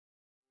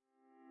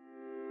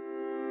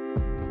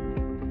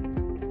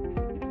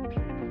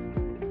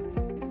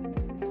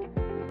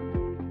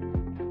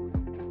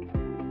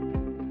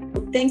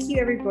Thank you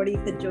everybody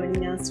for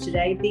joining us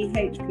today.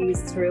 BHP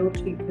is thrilled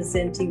to be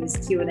presenting this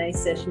Q&A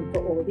session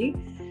for all of you.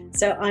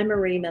 So I'm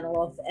Marie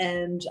Maniloff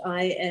and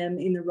I am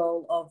in the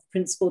role of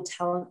Principal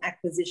Talent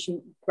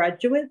Acquisition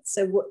Graduate.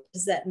 So what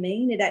does that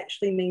mean? It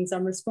actually means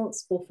I'm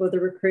responsible for the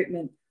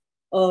recruitment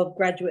of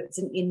graduates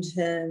and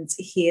interns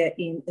here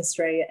in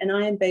Australia, and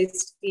I am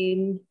based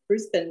in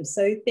Brisbane.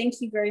 So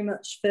thank you very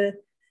much for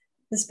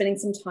spending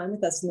some time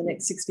with us in the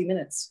next 60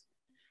 minutes.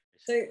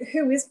 So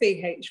who is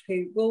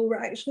BHP? Well,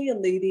 we're actually a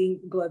leading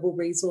global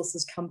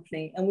resources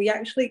company, and we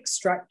actually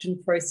extract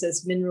and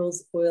process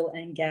minerals, oil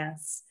and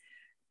gas.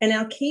 And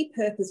our key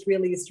purpose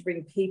really is to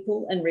bring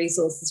people and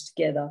resources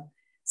together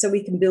so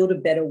we can build a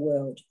better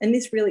world. And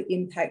this really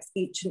impacts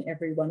each and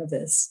every one of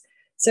us.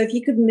 So if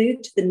you could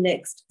move to the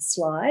next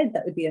slide,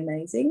 that would be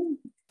amazing.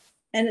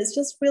 And it's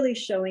just really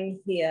showing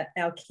here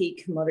our key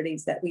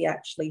commodities that we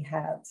actually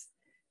have.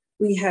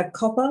 We have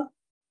copper,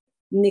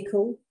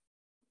 nickel,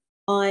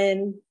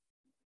 iron,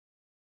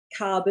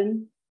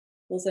 carbon,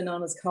 also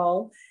known as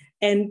coal,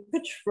 and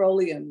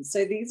petroleum.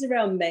 So these are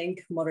our main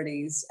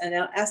commodities, and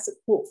our asset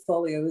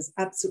portfolio is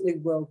absolutely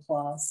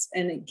world-class.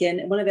 And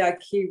again, one of our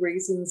key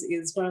reasons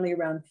is not only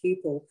around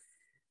people,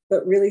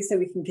 but really so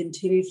we can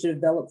continue to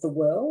develop the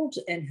world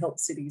and help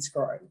cities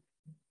grow.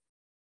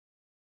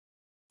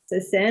 So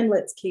Sam,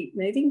 let's keep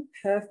moving.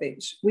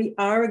 Perfect. We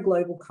are a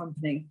global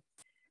company.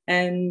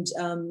 And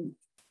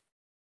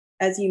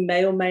as you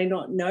may or may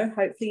not know,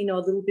 hopefully you know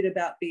a little bit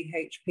about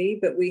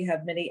BHP, but we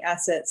have many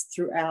assets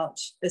throughout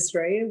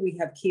Australia. We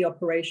have key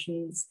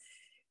operations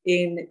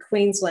in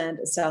Queensland,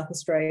 South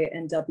Australia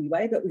and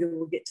WA, but we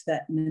will get to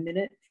that in a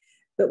minute.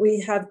 But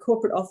we have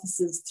corporate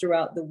offices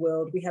throughout the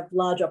world. We have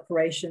large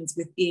operations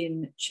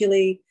within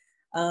Chile,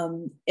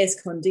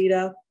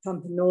 Escondida,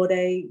 Pampa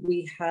Norte.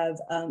 We have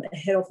a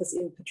head office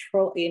in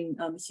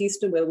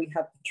Houston where we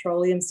have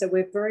petroleum. So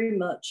we're very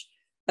much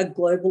a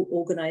global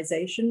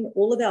organization.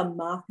 All of our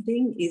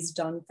marketing is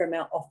done from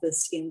our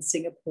office in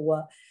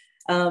Singapore.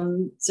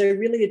 So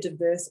really a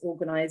diverse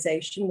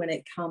organization when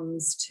it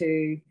comes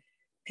to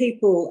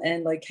people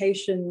and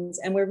locations.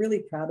 And we're really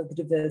proud of the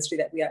diversity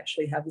that we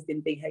actually have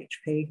within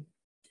BHP.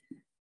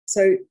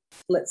 So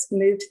let's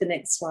move to the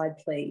next slide,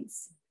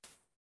 please.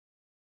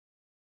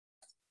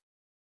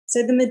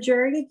 So the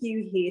majority of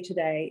you here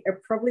today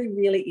are probably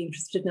really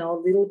interested to know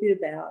a little bit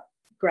about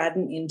grad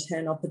and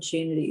intern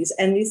opportunities.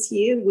 And this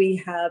year we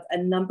have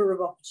a number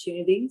of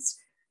opportunities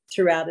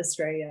throughout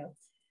Australia,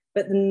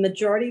 but the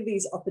majority of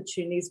these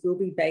opportunities will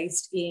be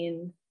based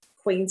in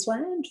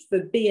Queensland for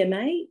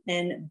BMA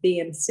and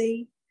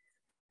BMC,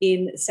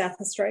 in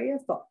South Australia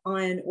for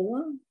iron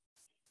ore,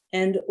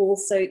 and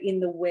also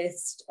in the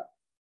West.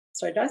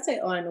 Sorry, did I say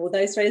iron ore?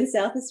 Though, so in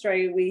South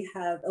Australia, we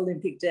have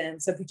Olympic Dam,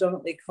 so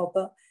predominantly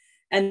copper.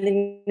 And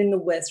then in the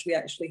West, we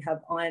actually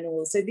have iron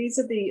ore. So these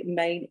are the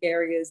main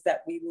areas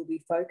that we will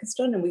be focused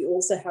on. And we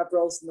also have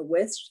roles in the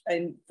West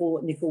and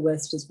for Nickel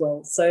West as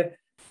well. So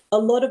a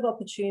lot of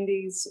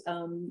opportunities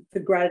for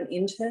grad and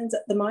interns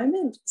at the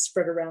moment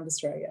spread around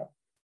Australia.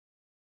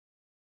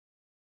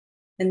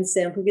 And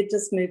Sam, if we could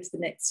just move to the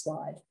next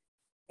slide.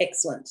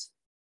 Excellent.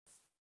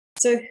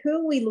 So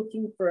who are we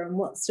looking for and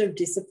what sort of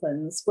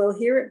disciplines? Well,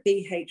 here at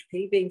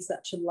BHP, being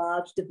such a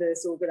large,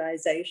 diverse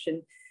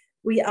organisation,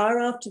 we are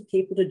after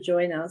people to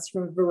join us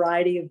from a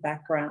variety of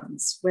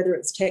backgrounds, whether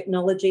it's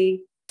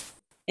technology,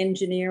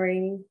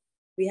 engineering.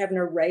 We have an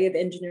array of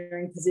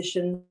engineering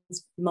positions,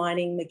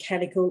 mining,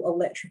 mechanical,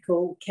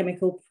 electrical,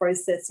 chemical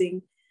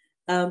processing,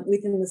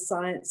 within the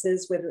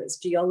sciences, whether it's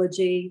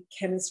geology,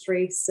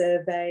 chemistry,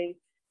 survey,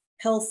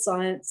 health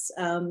science.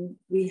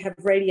 We have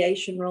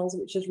radiation roles,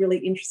 which is really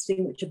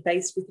interesting, which are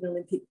based within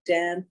Olympic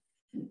Dam.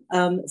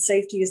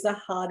 Safety is the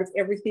heart of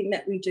everything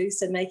that we do.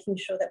 So making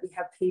sure that we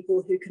have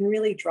people who can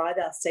really drive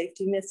our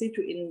safety message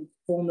in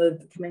form of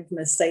coming from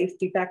a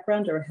safety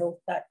background or a health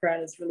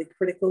background is really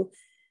critical.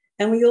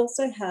 And we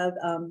also have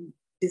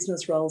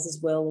business roles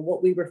as well, or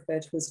what we refer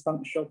to as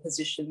functional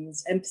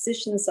positions, and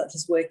positions such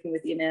as working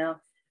within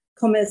our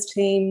commerce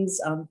teams,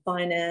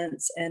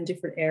 finance, and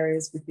different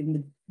areas within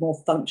the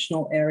more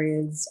functional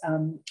areas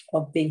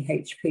of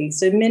BHP.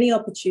 So many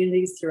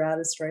opportunities throughout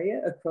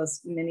Australia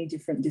across many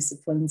different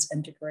disciplines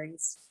and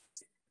degrees.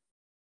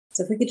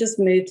 So if we could just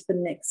move to the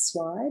next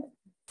slide.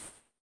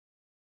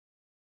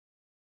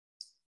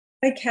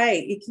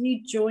 Okay, if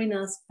you join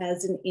us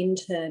as an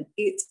intern,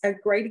 it's a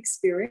great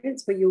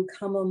experience where you'll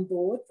come on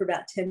board for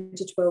about 10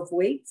 to 12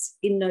 weeks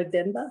in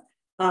November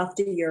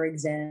after your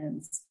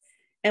exams.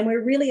 And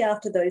we're really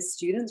after those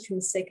students from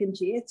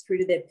second year through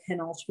to their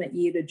penultimate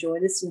year to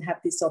join us and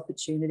have this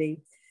opportunity.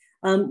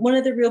 One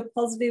of the real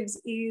positives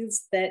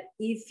is that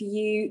if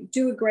you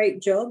do a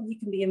great job, you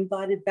can be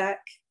invited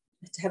back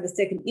to have a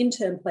second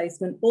intern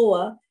placement,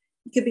 or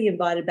you could be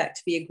invited back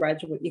to be a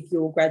graduate if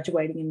you're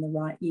graduating in the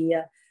right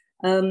year.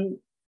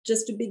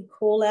 Just a big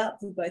call out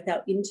for both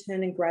our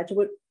intern and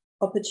graduate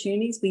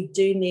opportunities. We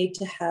do need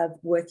to have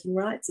working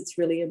rights. It's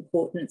really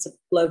important. It's a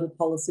global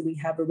policy we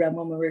have around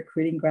when we're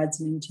recruiting grads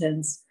and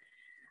interns.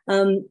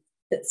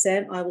 But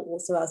Sam, I will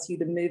also ask you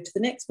to move to the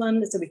next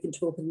one so we can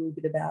talk a little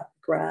bit about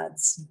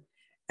grads.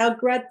 Our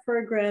grad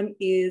program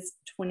is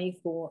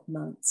 24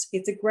 months.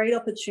 It's a great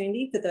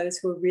opportunity for those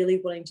who are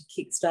really wanting to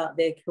kickstart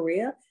their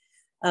career.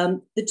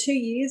 The 2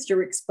 years,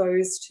 you're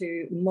exposed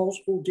to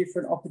multiple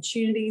different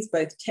opportunities,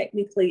 both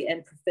technically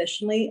and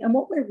professionally. And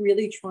what we're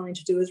really trying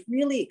to do is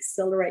really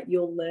accelerate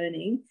your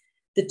learning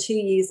the 2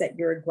 years that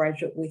you're a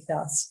graduate with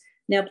us.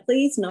 Now,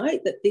 please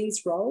note that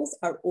these roles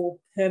are all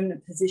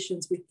permanent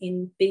positions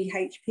within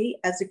BHP.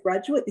 As a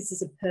graduate, this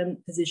is a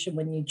permanent position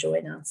when you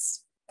join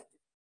us.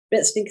 But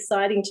it's an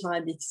exciting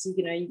time because,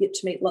 you know, you get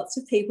to meet lots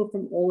of people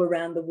from all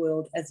around the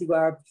world as you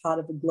are a part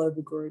of a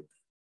global group.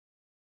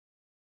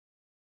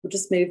 We'll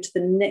just move to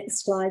the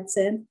next slide,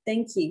 Sam.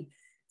 Thank you.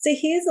 So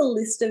here's a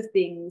list of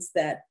things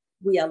that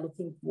we are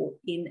looking for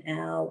in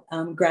our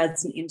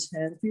grads and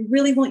interns. We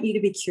really want you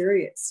to be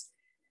curious.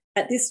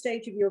 At this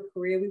stage of your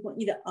career, we want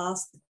you to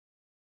ask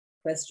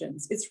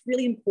questions. It's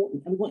really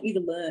important, and we want you to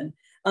learn.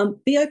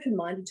 Be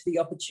open-minded to the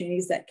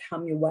opportunities that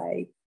come your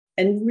way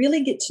and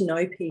really get to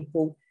know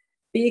people.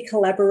 Be a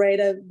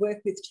collaborator,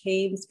 work with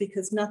teams,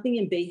 because nothing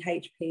in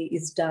BHP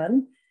is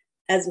done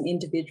as an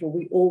individual.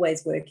 We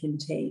always work in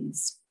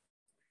teams.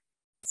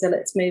 So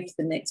let's move to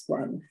the next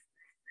one.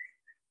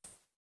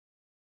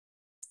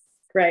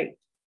 Great.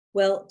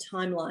 Well,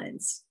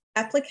 timelines.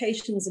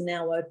 Applications are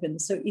now open.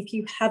 So if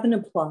you haven't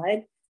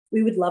applied,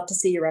 we would love to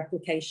see your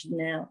application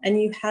now.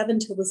 And you have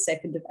until the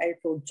 2nd of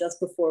April, just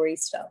before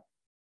Easter.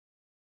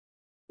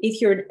 If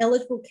you're an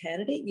eligible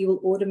candidate, you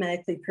will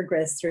automatically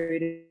progress through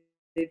to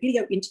a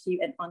video interview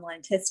and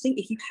online testing.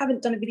 If you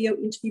haven't done a video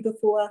interview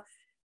before,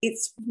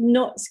 it's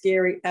not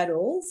scary at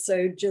all.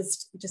 So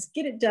just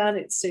get it done.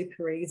 It's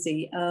super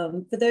easy.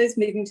 For those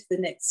moving to the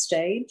next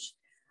stage,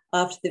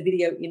 after the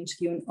video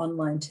interview and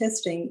online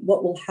testing,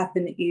 what will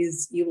happen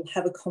is you will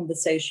have a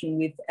conversation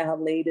with our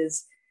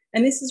leaders.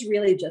 And this is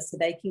really just so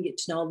they can get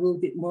to know a little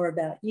bit more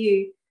about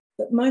you,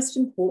 but most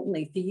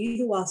importantly, for you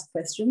to ask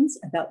questions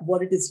about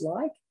what it is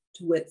like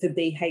to work for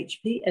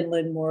BHP and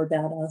learn more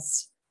about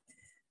us.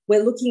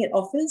 We're looking at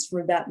offers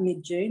from about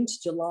mid-June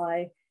to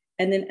July.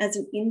 And then as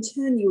an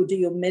intern, you will do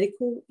your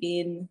medical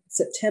in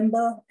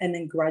September, and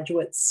then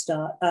graduates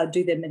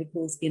do their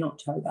medicals in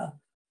October.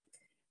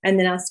 And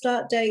then our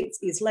start dates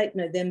is late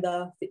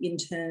November for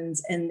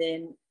interns, and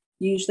then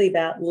usually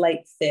about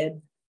late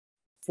Feb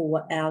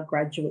for our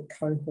graduate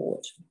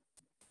cohort.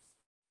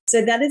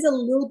 So that is a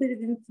little bit of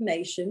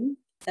information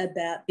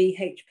about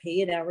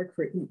BHP and our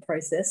recruitment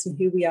process and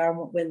who we are and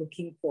what we're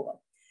looking for.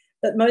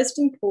 But most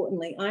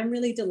importantly, I'm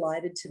really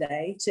delighted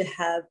today to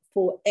have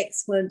 4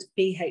 excellent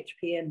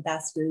BHP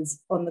ambassadors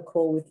on the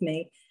call with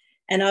me.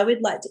 And I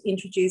would like to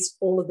introduce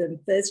all of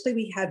them. Firstly,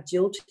 we have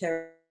Jill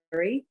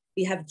Terry,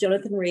 we have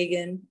Jonathan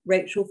Regan,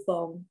 Rachel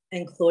Fong,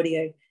 and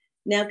Claudio.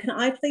 Now, can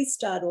I please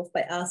start off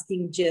by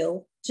asking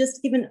Jill, just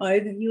to give an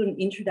overview and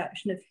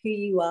introduction of who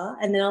you are,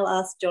 and then I'll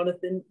ask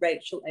Jonathan,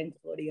 Rachel, and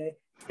Claudio.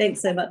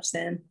 Thanks so much,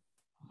 Sam.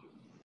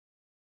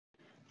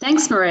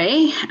 Thanks,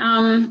 Marie.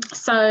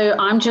 So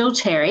I'm Jill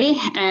Terry,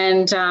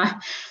 and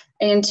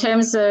in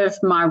terms of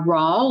my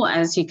role,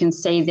 as you can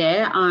see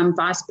there, I'm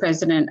Vice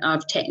President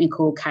of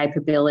Technical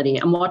Capability.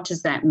 And what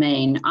does that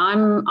mean?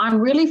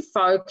 I'm really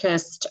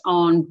focused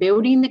on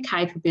building the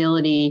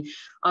capability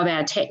of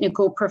our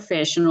technical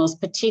professionals,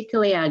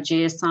 particularly our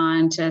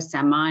geoscientists,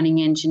 our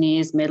mining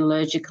engineers,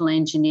 metallurgical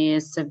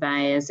engineers,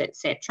 surveyors,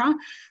 etc.,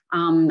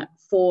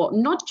 for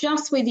not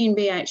just within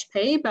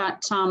BHP,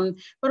 but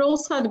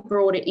also the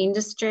broader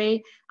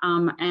industry.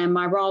 And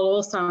my role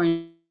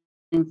also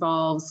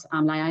involves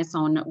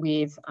liaison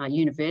with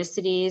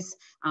universities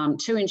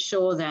to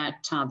ensure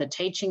that the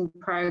teaching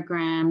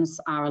programs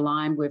are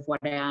aligned with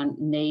what our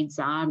needs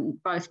are,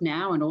 both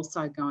now and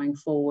also going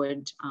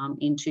forward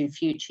into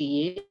future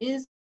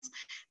years,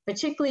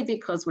 particularly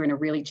because we're in a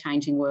really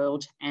changing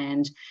world,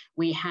 and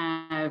we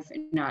have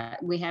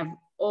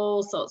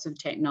all sorts of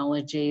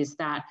technologies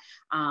that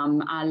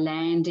are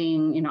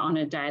landing on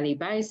a daily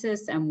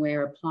basis, and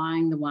we're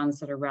applying the ones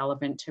that are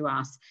relevant to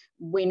us.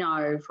 We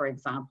know, for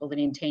example, that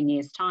in 10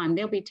 years' time,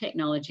 there'll be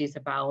technologies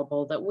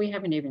available that we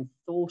haven't even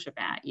thought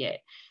about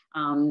yet.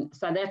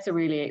 So that's a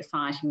really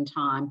exciting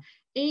time.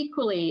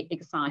 Equally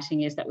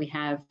exciting is that we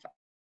have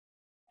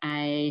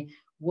a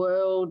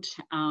world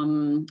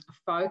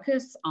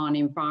focus on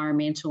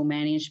environmental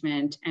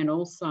management and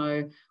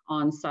also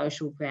on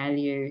social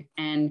value.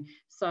 And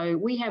so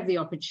we have the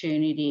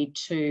opportunity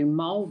to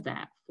mould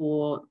that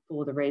for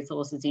the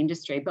resources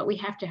industry, but we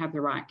have to have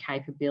the right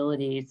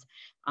capabilities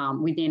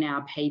within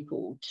our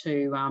people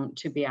to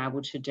be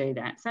able to do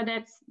that. So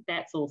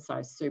that's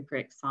also super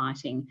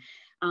exciting.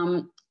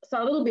 So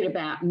a little bit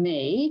about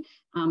me.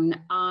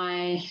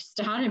 I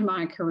started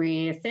my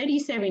career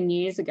 37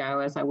 years ago,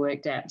 as I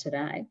worked out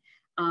today.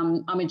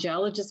 I'm a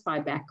geologist by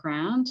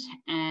background,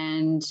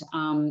 and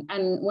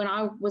when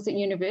I was at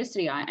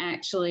university, I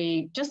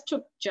actually just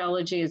took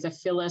geology as a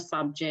filler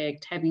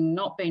subject, having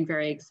not been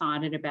very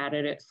excited about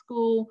it at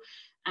school.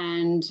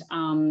 And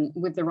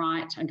with the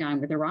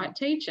right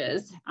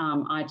teachers,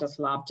 I just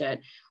loved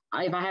it.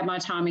 if I had my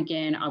time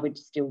again, I would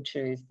still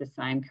choose the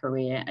same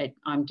career.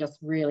 I'm just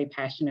really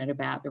passionate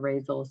about the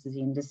resources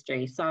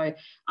industry. So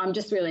I'm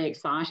just really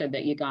excited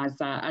that you guys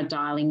are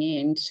dialing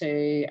in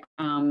to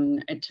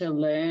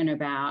learn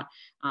about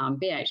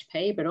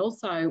BHP, but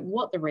also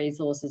what the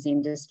resources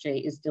industry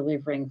is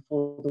delivering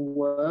for the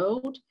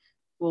world,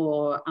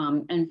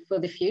 and for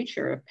the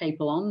future of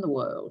people on the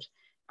world.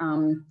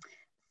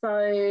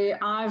 So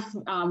I've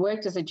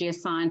worked as a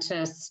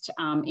geoscientist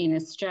in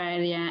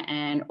Australia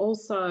and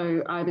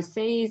also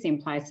overseas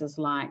in places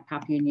like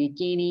Papua New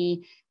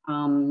Guinea,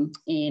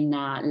 in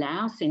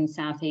Laos in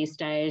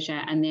Southeast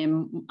Asia, and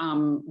then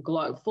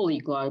fully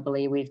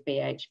globally with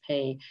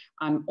BHP.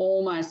 I'm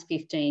almost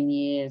 15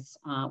 years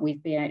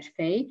with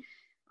BHP.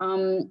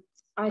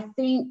 I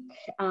think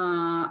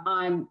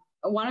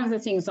one of the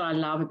things I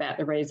love about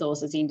the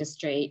resources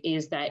industry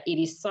is that it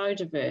is so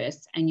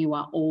diverse and you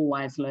are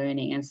always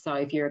learning. And so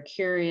if you're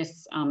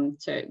curious,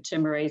 to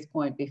Marie's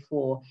point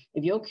before,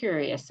 if you're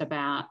curious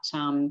about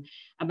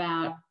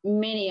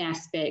many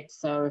aspects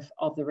of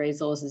the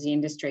resources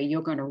industry,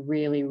 you're going to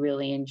really,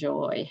 really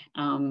enjoy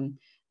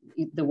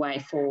the way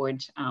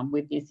forward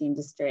with this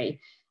industry.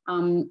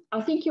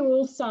 I think you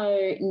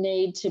also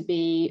need to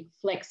be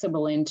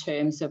flexible in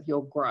terms of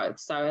your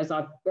growth. So as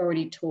I've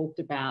already talked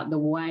about, the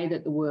way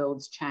that the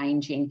world's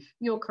changing,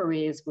 your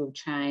careers will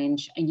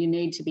change and you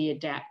need to be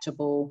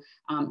adaptable.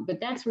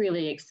 But that's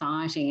really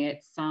exciting.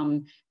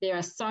 There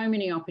are so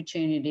many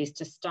opportunities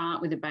to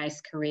start with a base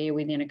career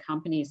within a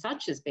company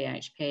such as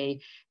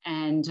BHP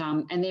and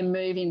then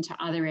move into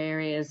other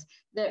areas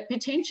that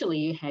potentially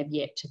you have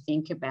yet to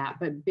think about,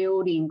 but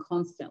building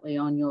constantly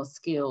on your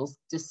skills,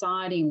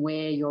 deciding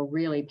where you're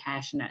really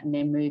passionate and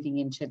then moving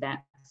into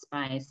that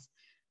space.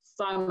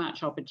 So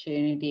much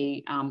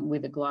opportunity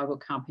with a global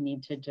company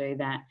to do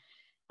that.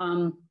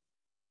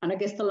 And I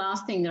guess the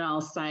last thing that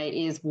I'll say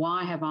is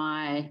why have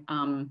I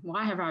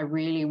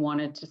really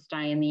wanted to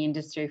stay in the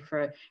industry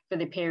for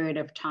the period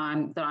of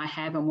time that I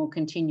have and will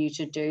continue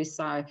to do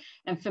so?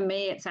 And for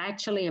me, it's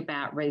actually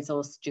about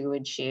resource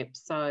stewardship.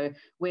 So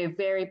we're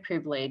very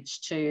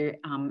privileged to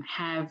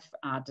have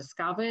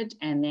discovered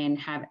and then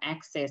have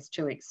access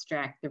to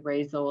extract the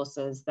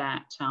resources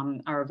that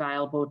are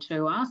available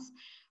to us.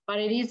 But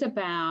it is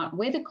about,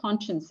 we're the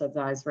conscience of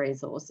those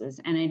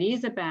resources, and it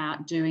is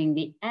about doing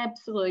the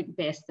absolute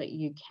best that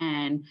you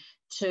can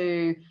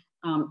to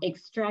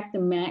extract the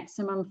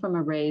maximum from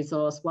a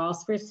resource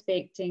whilst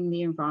respecting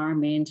the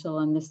environmental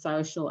and the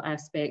social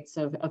aspects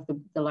of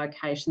the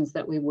locations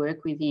that we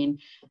work within,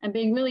 and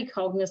being really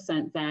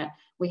cognizant that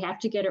we have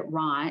to get it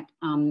right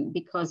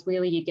because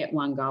really you get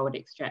one go at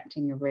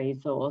extracting a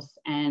resource,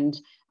 and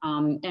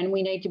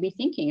we need to be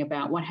thinking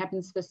about what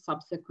happens for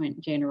subsequent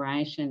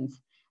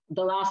generations.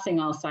 The last thing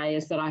I'll say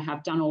is that I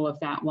have done all of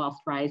that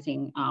whilst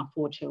raising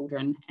 4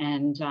 children,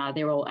 and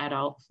they're all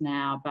adults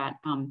now. But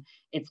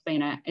it's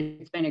been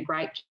a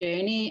great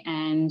journey,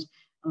 and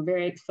I'm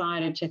very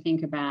excited to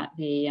think about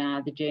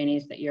the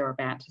journeys that you're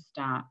about to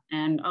start.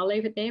 And I'll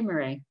leave it there,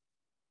 Marie.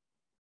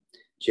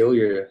 Jill,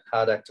 you're a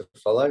hard act to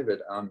follow, but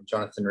I'm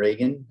Jonathan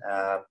Regan,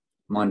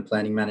 mine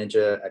planning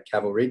manager at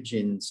Caval Ridge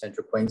in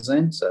central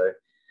Queensland. So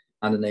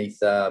underneath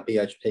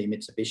BHP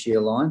Mitsubishi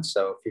Alliance,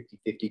 so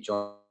a 50-50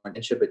 joint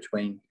venture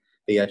between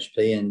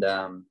BHP and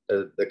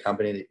the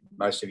company that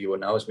most of you will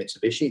know as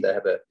Mitsubishi. They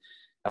have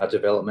a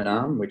development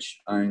arm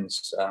which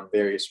owns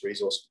various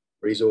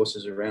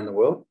resources around the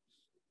world.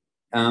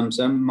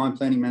 So I'm mine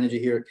planning manager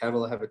here at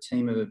Caval. I have a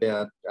team of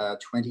about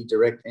 20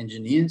 direct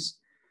engineers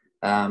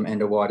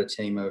and a wider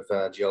team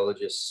of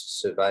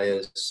geologists,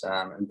 surveyors,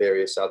 and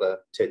various other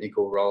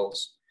technical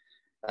roles.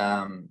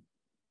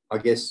 I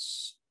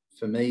guess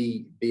for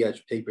me,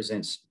 BHP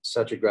presents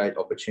such a great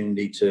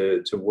opportunity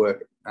to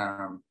work.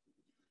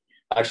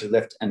 I actually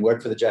left and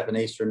worked for the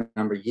Japanese for a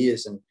number of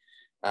years, and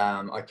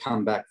I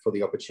come back for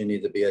the opportunity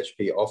that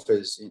BHP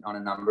offers on a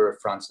number of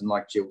fronts. And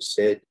like Jill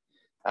said,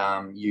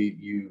 the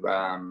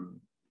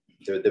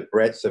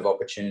breadth of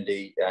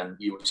opportunity, and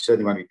you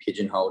certainly won't be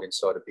pigeonholed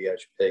inside of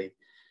BHP.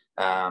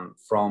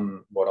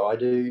 From what I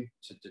do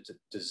to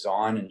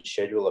design and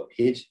schedule a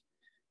pit,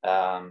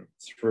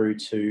 through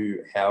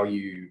to how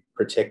you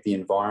protect the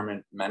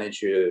environment,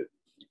 manage your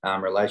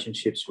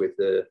relationships with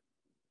the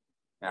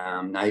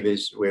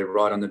neighbours. We're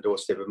right on the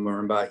doorstep of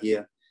Moranbah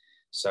here,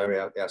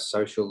 so our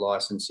social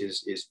licence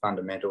is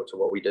fundamental to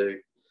what we do.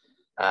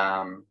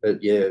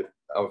 But yeah,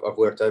 I've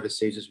worked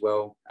overseas as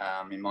well.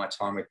 In my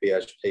time with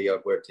BHP,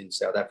 I've worked in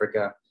South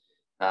Africa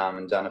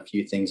and done a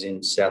few things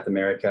in South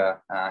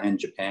America and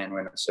Japan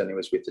when I certainly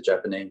was with the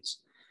Japanese.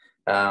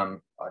 I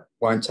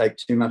won't take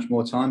too much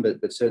more time,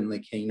 but certainly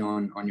keen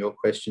on your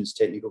questions,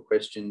 technical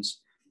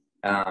questions.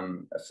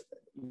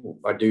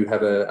 I do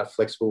have a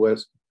flexible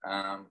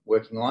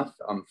working life.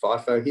 I'm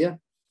FIFO here.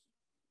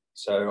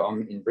 So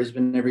I'm in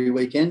Brisbane every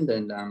weekend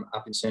and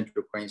up in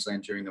central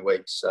Queensland during the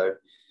week. So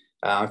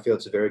I feel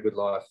it's a very good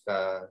life.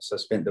 So I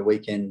spent the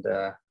weekend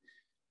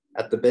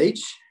at the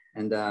beach,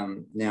 and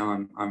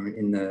now I'm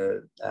in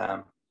the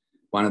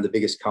one of the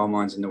biggest coal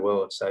mines in the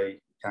world. So you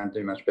can't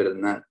do much better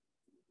than that.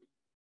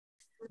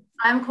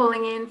 I'm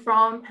calling in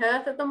from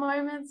Perth at the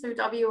moment, so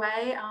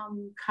WA.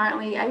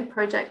 Currently a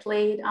project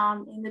lead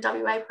in the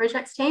WA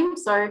projects team.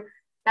 So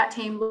that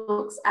team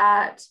looks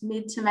at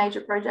mid to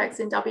major projects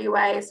in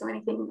WA, so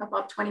anything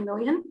above 20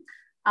 million.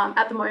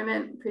 At the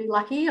moment, pretty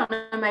lucky on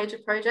a major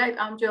project.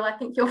 Jill, I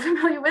think you're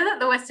familiar with it,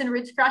 the Western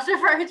Ridge Crusher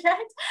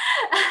project.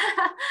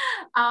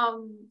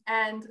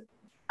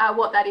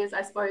 What that is,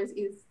 I suppose,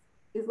 is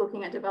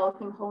looking at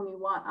developing a whole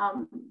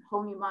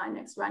new mine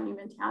next to our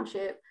Newman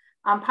Township.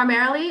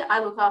 Primarily, I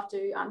look after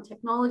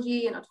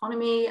technology and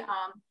autonomy,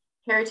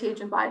 heritage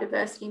and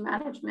biodiversity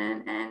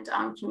management, and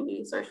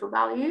community social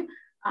value.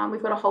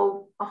 We've got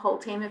a whole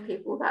team of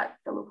people that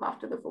look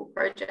after the full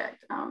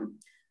project.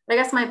 But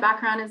I guess my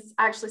background is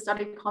I actually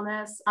studied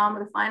commerce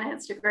with a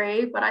finance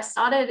degree, but I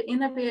started in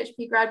the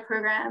BHP grad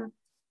program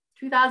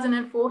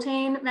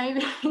 2014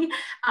 maybe in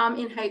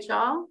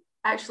HR.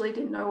 I actually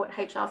didn't know what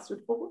HR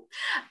stood for,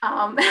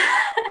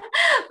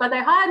 but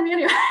they hired me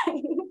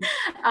anyway.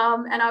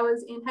 And I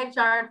was in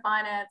HR and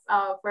finance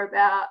for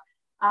about,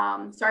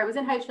 I was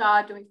in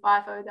HR doing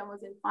FIFO, then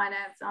was in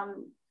finance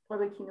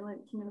probably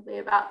cumulatively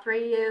about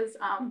 3 years.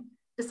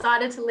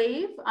 Decided to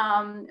leave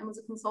and was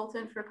a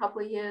consultant for a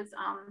couple of years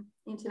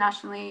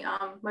internationally,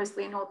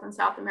 mostly in North and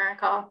South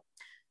America.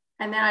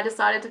 And then I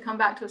decided to come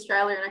back to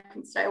Australia and I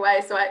couldn't stay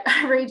away. So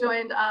I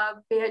rejoined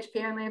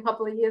BHP only a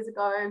couple of years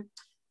ago.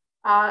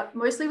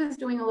 Mostly was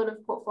doing a lot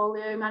of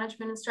portfolio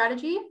management and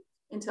strategy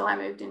until I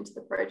moved into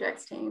the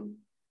projects team.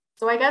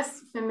 So I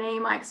guess for me,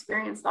 my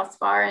experience thus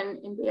far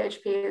in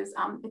BHP is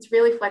it's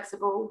really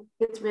flexible,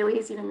 it's really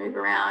easy to move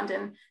around,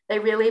 and they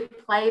really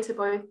play to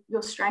both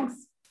your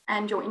strengths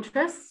and your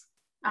interests.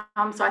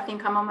 So I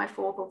think I'm on my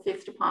 4th or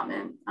 5th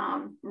department.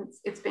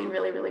 It's been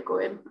really, really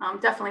good.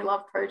 Definitely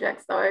love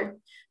projects though.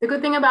 The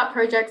good thing about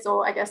projects,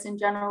 or I guess in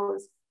general,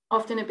 is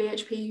often at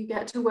BHP you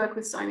get to work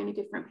with so many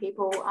different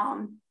people.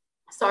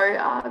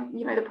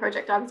 You know, the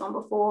project I was on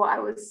before,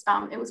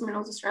 it was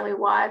Minerals Australia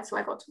wide, so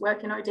I got to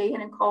work in OD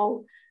and in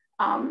coal,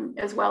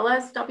 as well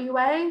as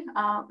WA.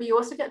 But you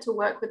also get to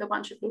work with a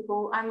bunch of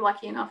people. I'm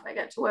lucky enough I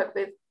get to work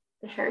with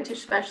the heritage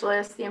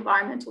specialists, the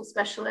environmental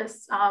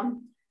specialists.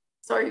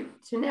 So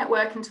to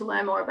network and to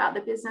learn more about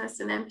the business,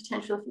 and then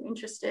potentially if you're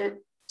interested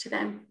to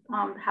then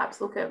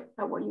perhaps look at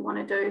what you want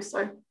to do.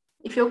 So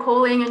if you're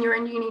calling and you're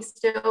in uni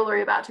still, or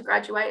you're about to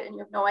graduate and you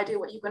have no idea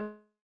what you're going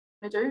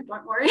to do,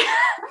 don't worry.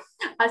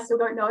 I still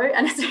don't know,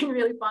 and it's been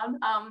really fun.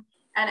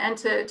 And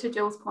to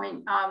Jill's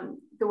point,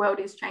 the world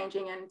is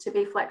changing, and to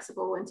be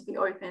flexible and to be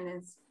open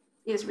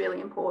is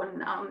really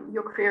important.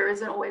 Your career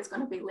isn't always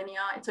going to be linear.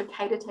 It's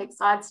okay to take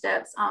side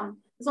steps,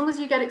 as long as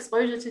you get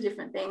exposure to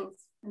different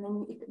things, and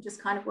then it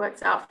just kind of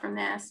works out from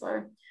there.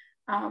 So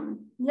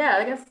yeah,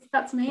 I guess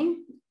that's me.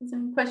 There's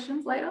any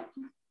questions later?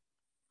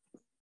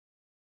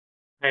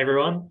 Hey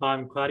everyone,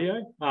 I'm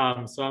Claudio.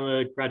 So I'm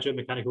a graduate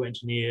mechanical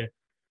engineer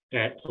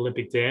at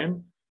Olympic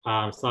Dam.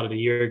 Started a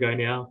year ago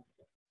now.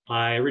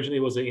 I originally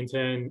was an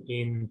intern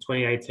in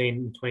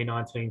 2018,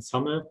 2019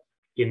 summer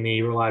in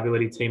the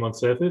reliability team on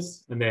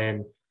surface. And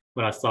then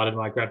when I started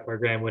my grad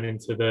program, went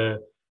into the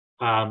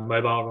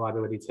mobile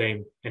reliability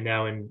team, and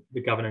now in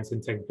the governance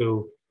and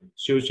technical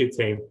stewardship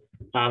team.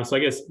 So I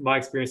guess my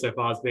experience so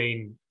far has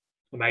been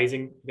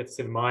amazing. I get to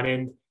see the mine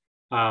end.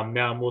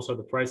 Now I'm also at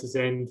the process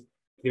end.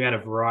 The amount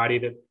of variety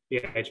that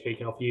BHP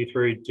can offer you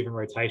through different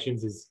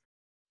rotations is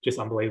just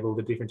unbelievable.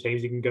 The different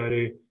teams you can go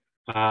to,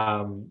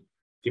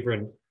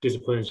 different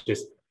disciplines,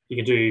 just you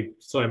can do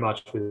so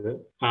much with it.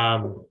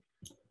 And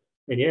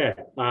yeah,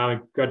 I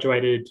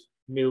graduated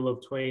middle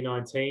of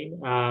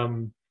 2019,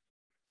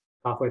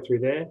 halfway through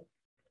there.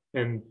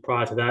 And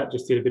prior to that,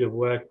 just did a bit of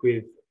work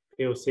with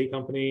PLC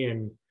company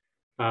and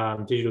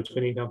digital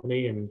twinning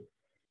company, and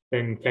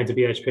then came to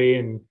BHP,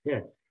 and yeah,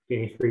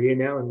 been here for a year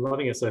now and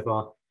loving it so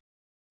far.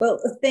 Well,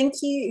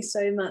 thank you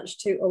so much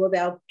to all of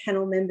our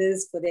panel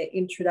members for their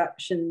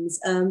introductions.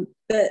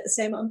 But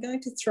Sam, I'm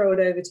going to throw it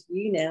over to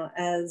you now,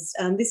 as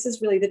this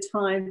is really the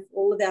time for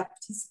all of our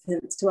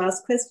participants to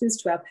ask questions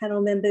to our panel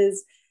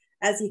members.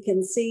 As you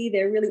can see,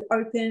 they're really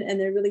open and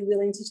they're really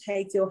willing to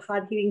take your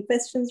hard-hitting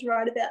questions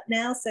right about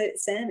now. So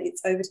Sam,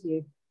 it's over to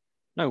you.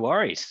 No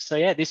worries. So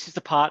yeah, this is the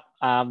part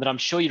that I'm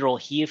sure you're all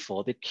here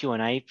for, the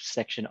Q&A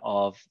section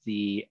of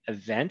the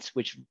event,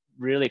 which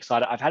really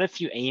excited. I've had a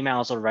few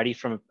emails already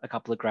from a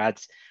couple of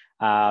grads,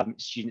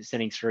 students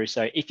sending through.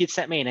 So if you'd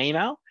sent me an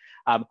email,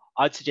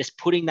 I'd suggest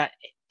putting that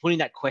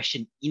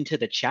question into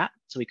the chat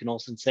so we can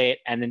also see it,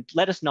 and then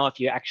let us know if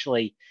you're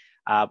actually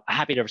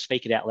happy to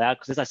speak it out loud,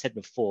 because as I said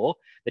before,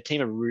 the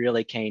team are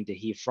really keen to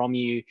hear from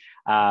you,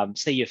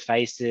 see your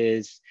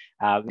faces.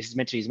 This is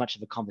meant to be as much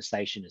of a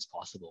conversation as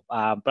possible.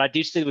 But I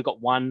do see we've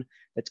got one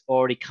that's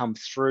already come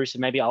through, so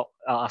maybe I'll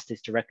ask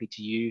this directly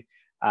to you,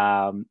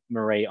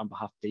 Marie, on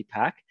behalf of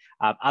Deepak.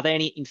 Are there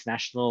any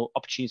international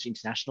opportunities for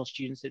international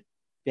students at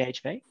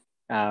BHP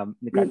in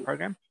the grad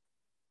program?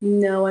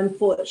 No,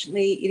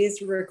 unfortunately, it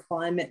is a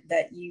requirement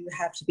that you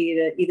have to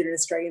be either an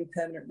Australian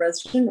permanent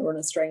resident or an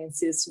Australian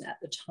citizen at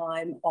the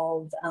time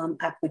of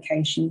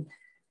application.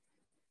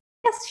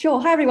 Yes, sure.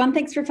 Hi, everyone.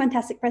 Thanks for a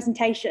fantastic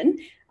presentation.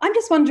 I'm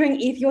just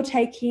wondering if you're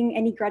taking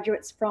any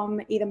graduates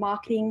from either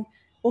marketing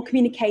or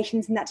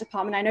communications in that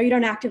department. I know you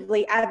don't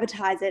actively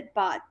advertise it,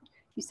 but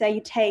you say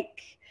you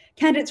take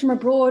candidates from a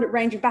broad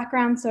range of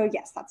backgrounds. So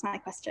yes, that's my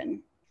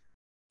question.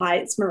 Hi,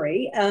 it's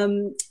Marie.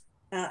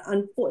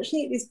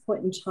 Unfortunately, at this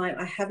point in time,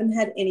 I haven't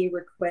had any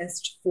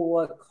request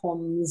for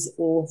comms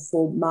or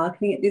for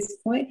marketing at this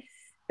point.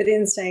 But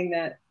in saying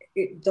that,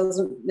 it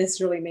doesn't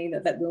necessarily mean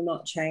that that will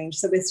not change.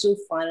 So we're still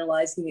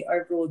finalising the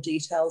overall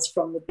details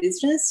from the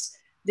business.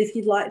 But if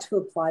you'd like to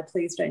apply,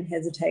 please don't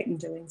hesitate in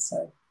doing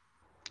so.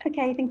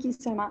 Okay, thank you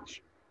so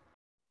much.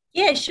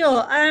 Yeah,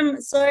 sure.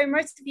 So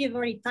most of you have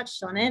already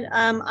touched on it.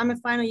 I'm a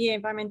final year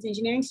environmental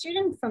engineering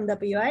student from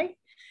WA.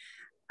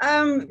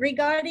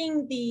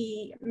 Regarding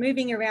the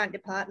moving around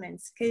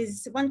departments,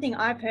 because one thing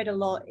I've heard a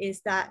lot is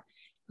that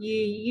you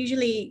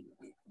usually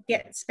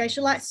get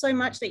specialized so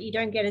much that you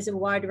don't get as a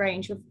wide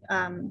range of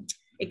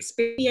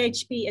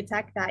experience. BHP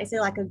attack that. Is there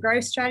like a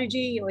growth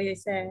strategy, or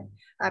is there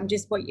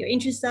just what your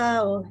interests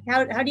are, or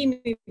how do you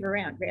move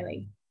around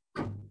really?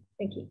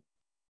 Thank you.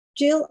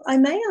 Jill, I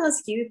may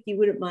ask you if you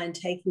wouldn't mind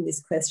taking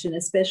this question,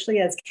 especially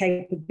as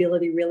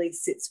capability really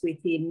sits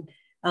within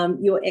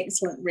your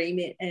excellent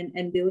remit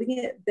and building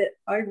it. But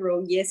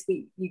overall, yes,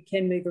 you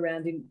can move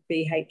around in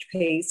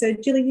BHP. So,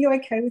 Jill, are you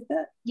okay with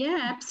that? Yeah,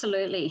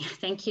 absolutely.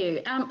 Thank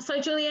you. So,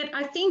 Juliet,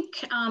 I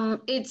think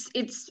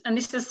it's, and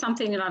this is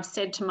something that I've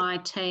said to my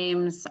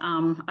teams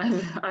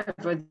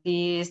over the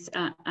years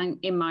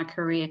in my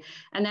career,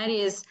 and that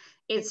is,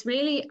 it's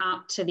really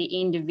up to the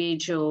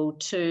individual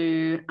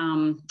to,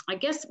 I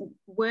guess,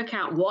 work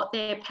out what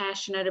they're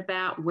passionate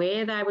about,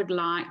 where they would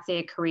like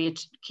their career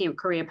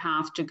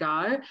path to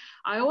go.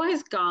 I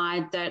always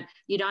guide that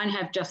you don't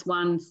have just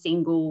one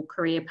single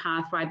career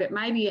pathway, but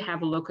maybe you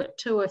have a look at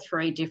 2 or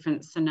 3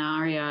 different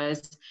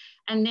scenarios.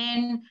 And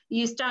then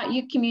you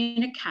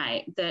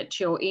communicate that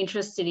you're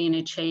interested in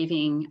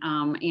achieving,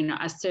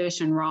 a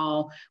certain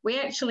role. We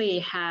actually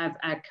have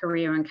a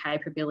career and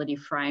capability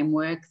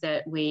framework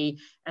that we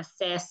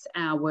assess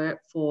our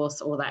workforce,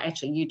 or that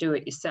actually you do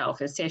it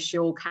yourself, assess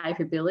your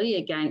capability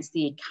against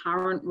the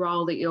current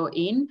role that you're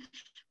in.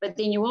 But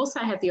then you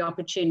also have the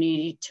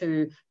opportunity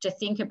to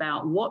think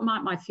about what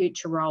might my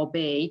future role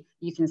be.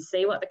 You can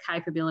see what the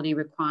capability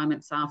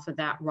requirements are for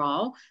that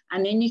role,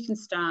 and then you can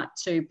start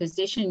to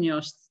position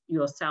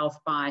yourself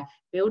by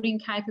building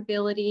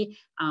capability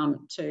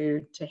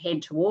to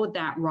head toward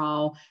that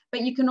role.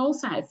 But you can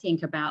also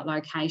think about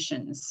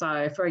locations.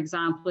 So, for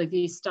example, if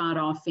you start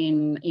off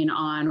in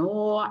iron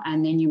ore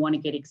and then you want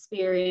to get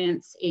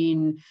experience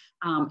in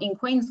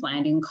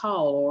Queensland in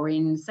coal, or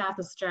in South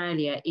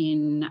Australia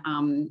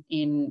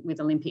with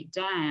Olympic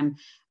Dam,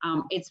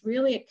 it's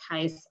really a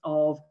case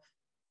of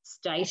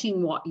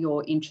stating what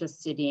you're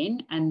interested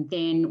in, and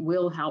then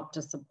we'll help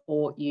to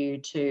support you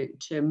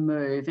to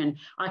move. And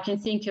I can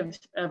think of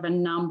a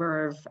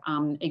number of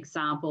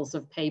examples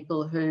of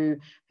people who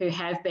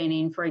have been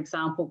in, for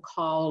example,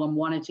 coal and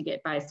wanted to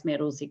get base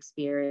metals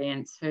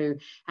experience, who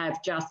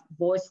have just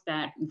voiced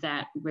that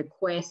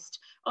request.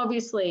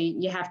 Obviously,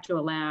 you have to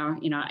allow,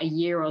 a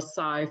year or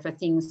so for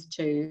things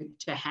to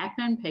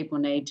happen. People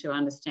need to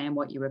understand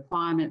what your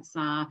requirements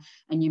are,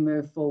 and you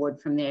move forward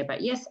from there.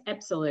 But yes,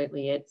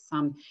 absolutely,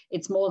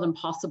 it's more than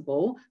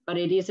possible, but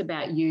it is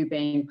about you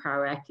being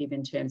proactive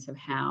in terms of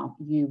how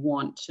you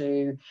want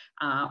to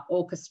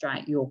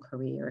orchestrate your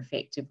career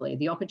effectively.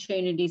 The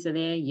opportunities are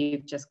there.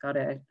 You've just got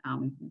to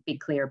be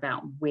clear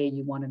about where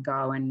you want to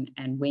go and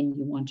when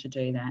you want to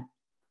do that.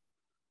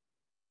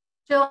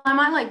 Jill, I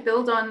might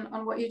build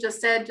on what you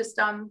just said, just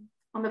on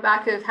the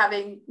back of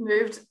having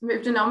moved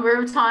a number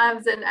of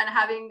times and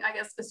having, I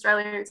guess,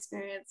 Australia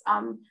experience.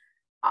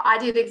 I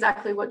did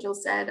exactly what Jill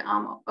said.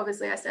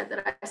 Obviously, I said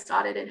that I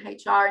started in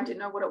HR and didn't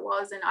know what it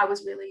was, and I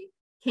was really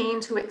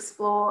keen to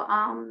explore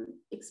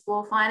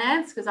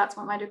finance, because that's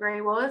what my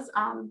degree was.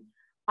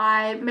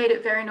 I made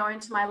it very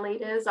known to my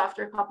leaders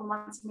after a couple of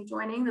months of me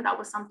joining that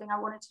was something I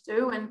wanted to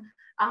do,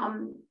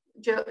 and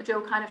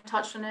Jill kind of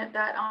touched on it,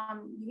 that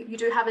you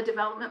do have a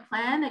development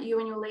plan that you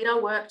and your leader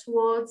work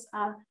towards,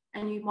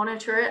 and you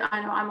monitor it.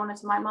 I know I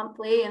monitor my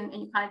monthly, and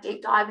you kind of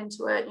deep dive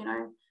into it,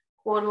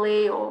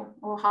 quarterly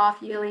or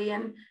half yearly,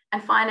 and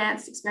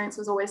finance experience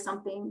was always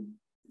something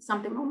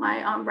on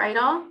my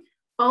radar.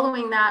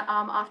 Following that,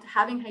 after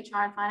having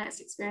HR and finance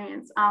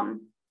experience,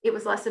 it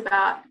was less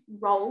about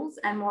roles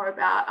and more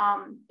about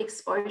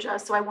exposure.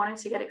 So I wanted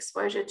to get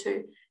exposure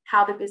to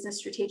how the business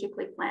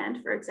strategically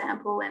planned, for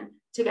example, and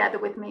together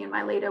with me and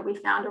my leader, we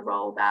found a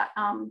role that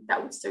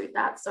would suit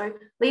that. So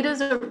leaders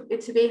have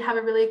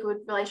a really good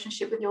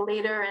relationship with your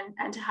leader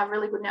and to have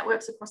really good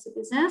networks across the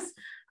business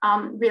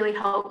really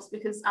helps,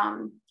 because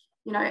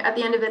at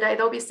the end of the day,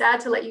 they'll be sad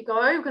to let you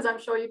go, because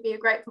I'm sure you'd be a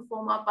great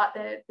performer, but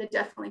they're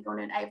definitely going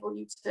to enable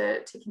you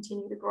to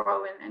continue to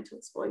grow and to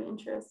explore your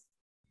interests.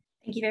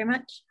 Thank you very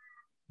much.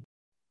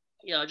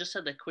 Yeah, I just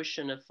had the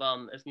question if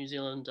New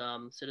Zealand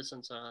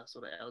citizens are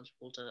sort of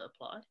eligible to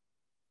apply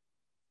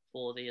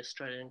for the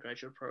Australian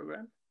graduate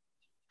program.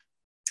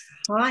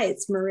 Hi,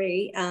 it's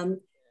Marie.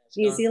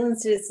 New Zealand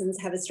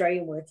citizens have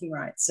Australian working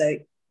rights, so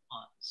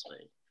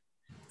sweet.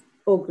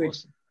 All good.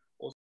 Awesome.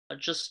 I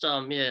just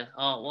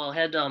I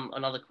had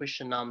another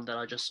question that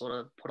I just sort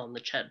of put on the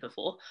chat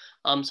before.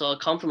 So I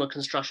come from a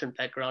construction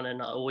background,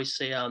 and I always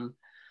see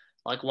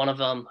like one of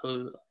them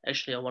who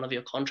actually are one of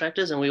your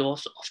contractors, and we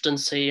also often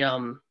see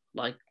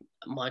like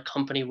my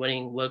company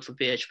winning work for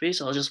BHP.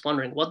 So I was just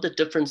wondering what's the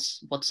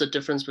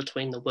difference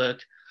between the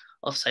work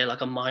of, say,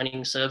 like a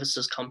mining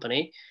services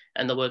company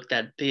and the work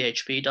that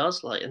BHP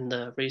does, like in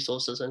the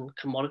resources and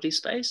commodity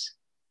space?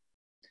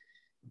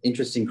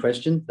 Interesting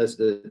question.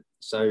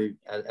 So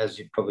as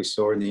you probably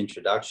saw in the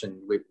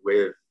introduction,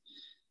 we're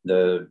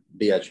the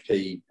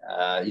BHP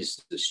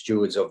is the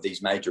stewards of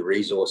these major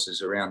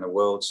resources around the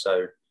world.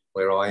 So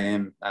where I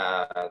am,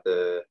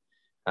 the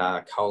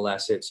coal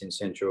assets in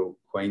central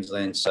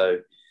Queensland. So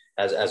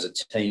as a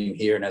team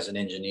here and as an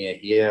engineer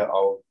here,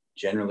 I'll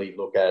generally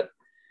look at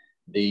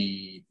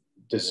the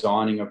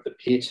designing of the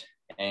pit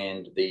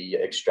and the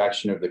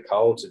extraction of the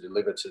coal to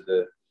deliver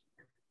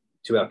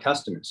to our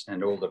customers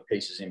and all the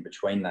pieces in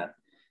between that.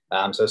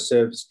 So a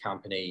service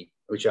company,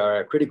 which are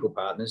our critical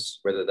partners,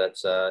 whether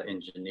that's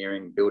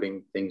engineering,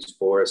 building things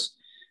for us,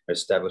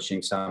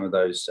 establishing some of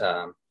those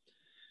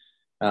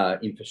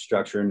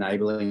infrastructure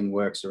enabling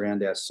works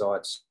around our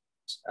sites,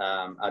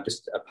 are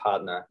just a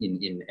partner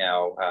in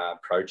our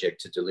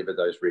project to deliver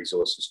those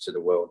resources to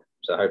the world.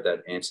 So I hope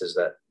that answers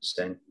that,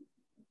 Stan.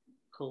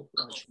 Cool.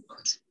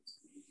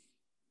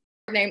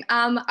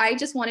 I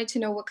just wanted to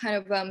know what kind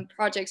of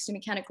projects do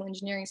mechanical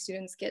engineering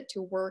students get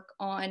to work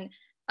on,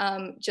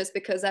 just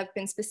because I've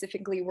been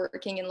specifically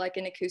working in like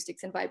an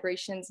acoustics and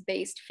vibrations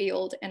based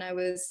field, and I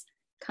was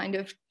kind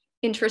of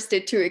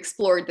interested to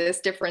explore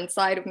this different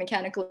side of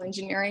mechanical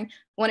engineering.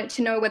 Wanted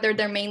to know whether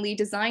they're mainly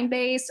design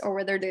based or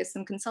whether there's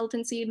some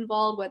consultancy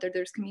involved, whether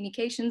there's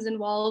communications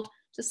involved,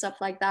 just stuff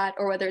like that,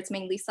 or whether it's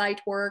mainly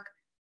site work,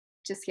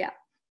 just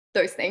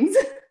those things.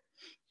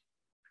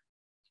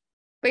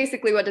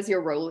 Basically, what does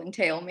your role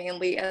entail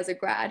mainly as a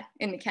grad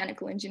in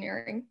mechanical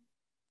engineering?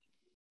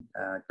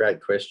 Great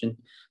question.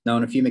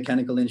 Known a few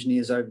mechanical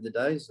engineers over the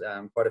days,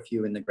 quite a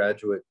few in the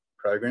graduate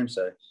program.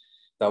 So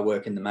they'll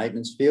work in the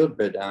maintenance field,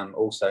 but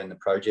also in the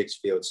projects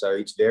field. So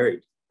it's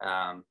varied.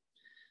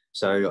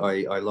 So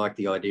I like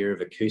the idea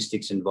of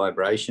acoustics and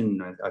vibration.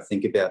 I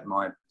think about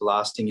my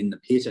blasting in the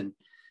pit and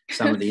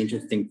some of the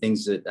interesting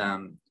things that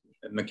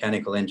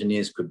mechanical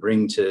engineers could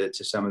bring to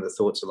some of the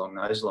thoughts along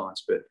those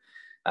lines. But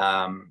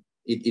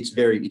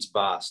it's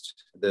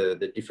vast,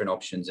 the different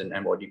options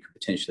and what you could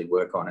potentially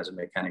work on as a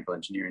mechanical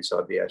engineer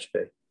inside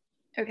BHP.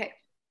 Okay,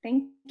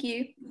 thank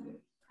you.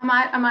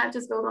 I might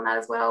just build on that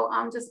as well.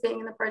 Just being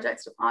in the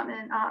projects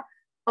department,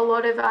 a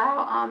lot of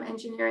our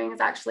engineering is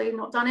actually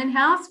not done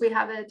in-house. We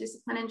have a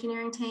discipline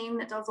engineering team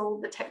that does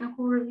all the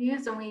technical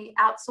reviews, and we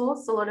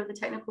outsource a lot of the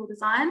technical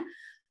design.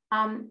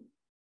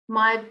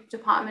 My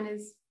department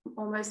is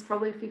almost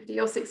probably 50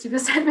 or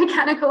 60%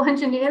 mechanical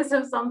engineers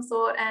of some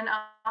sort, and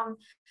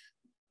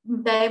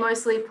they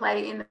mostly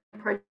play in the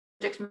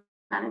project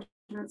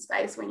management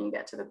space when you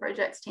get to the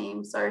projects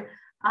team. So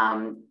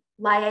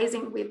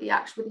liaising with the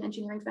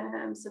engineering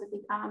firms, so with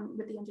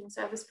the engineering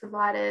service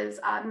providers,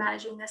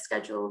 managing their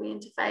schedule, the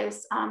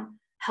interface,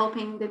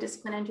 helping the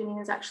discipline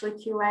engineers actually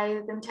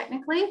QA them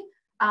technically.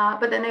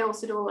 But then they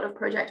also do a lot of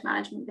project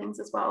management things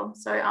as well.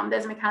 So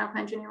there's a mechanical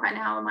engineer right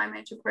now on my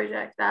major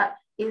project that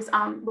is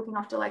looking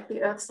after like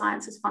the earth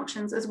sciences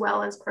functions as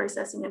well as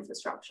processing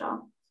infrastructure.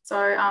 So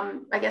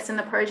I guess in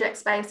the project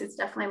space, it's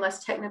definitely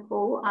less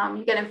technical.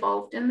 You get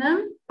involved in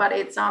them, but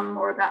it's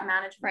more about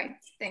management. Right.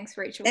 Thanks,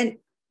 Rachel. And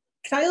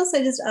can I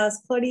also just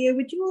ask, Claudia,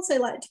 would you also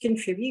like to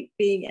contribute,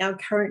 being our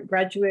current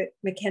graduate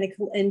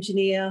mechanical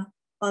engineer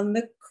on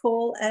the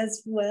call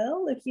as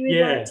well? If you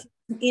would like to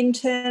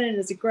intern and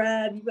as a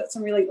grad, you've got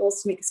some really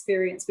awesome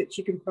experience which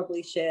you can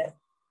probably share.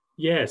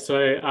 Yeah,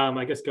 so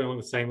I guess going along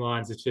the same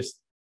lines, it's just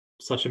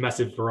such a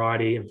massive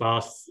variety and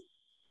vast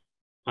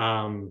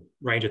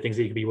range of things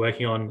that you could be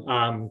working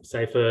on.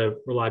 Say for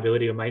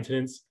reliability or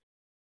maintenance,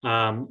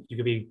 you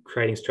could be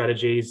creating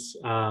strategies,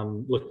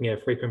 looking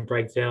at frequent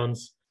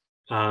breakdowns,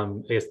 I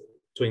guess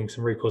doing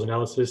some root cause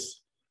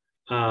analysis.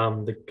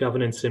 The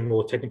governance and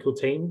more technical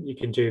team, you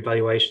can do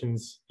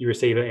evaluations. You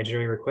receive an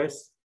engineering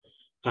request,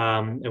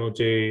 and we'll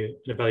do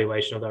an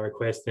evaluation of that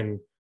request and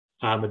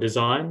a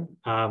design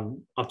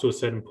up to a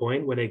certain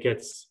point. When it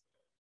gets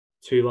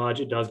too large,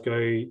 it does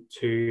go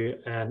to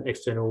an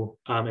external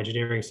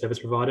engineering service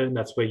provider, and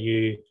that's where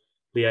you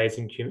liaise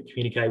and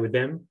communicate with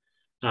them.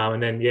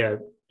 And then, yeah,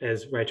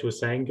 as Rachel was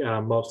saying,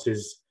 MOPS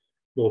is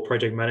more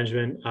project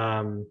management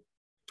and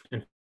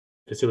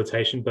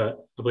facilitation,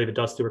 but I believe it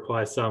does still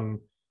require some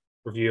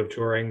review of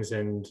drawings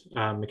and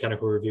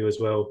mechanical review as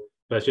well.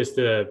 But it's just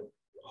a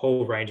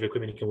whole range of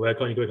equipment you can work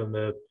on. You can work on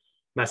the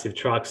massive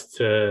trucks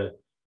to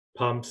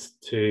pumps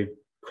to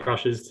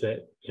crushers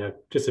to,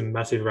 just a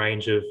massive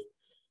range of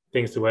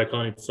things to work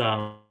on. It's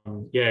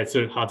it's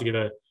sort of hard to give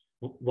a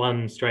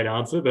one straight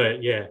answer,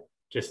 but yeah,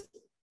 just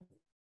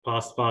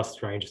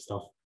vast range of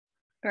stuff.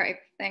 Right.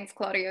 Thanks,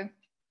 Claudia.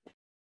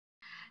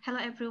 Hello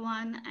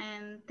everyone,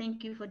 and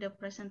thank you for the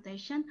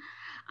presentation.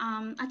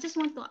 I just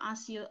want to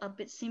ask you a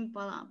bit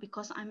simple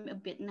because I'm a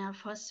bit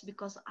nervous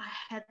because I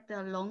had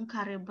a long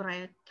career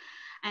break,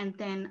 and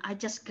then I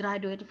just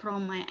graduated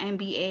from my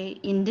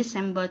MBA in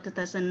December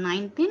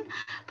 2019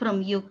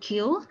 from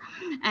UQ,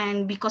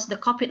 and because the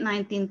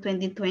COVID-19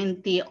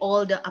 2020,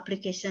 all the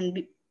application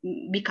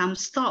become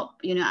stop,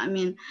 you know what I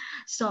mean?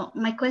 So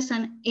my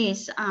question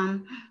is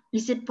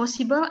it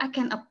possible I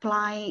can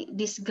apply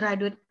this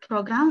graduate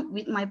program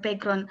with my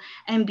background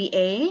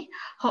MBA?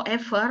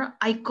 However,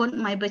 I got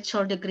my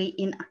bachelor degree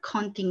in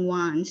accounting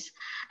once.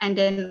 And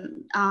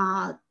then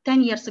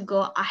 10 years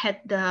ago, I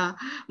had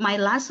my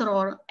last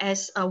role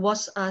as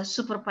was a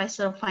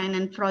supervisor of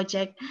finance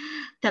project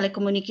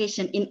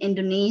telecommunication in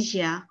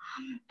Indonesia.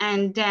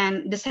 And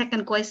then the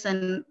second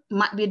question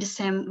might be the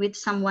same with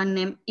someone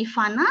named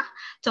Ivana,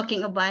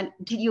 talking about,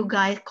 did you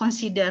guys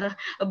consider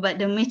about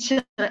the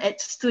mature age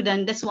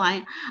student? That's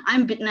why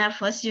I'm a bit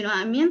nervous, you know what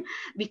I mean?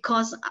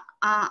 Because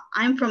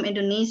I'm from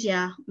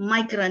Indonesia,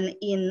 migrant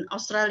in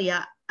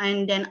Australia,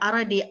 and then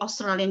already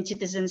Australian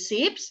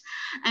citizenships.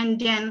 And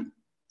then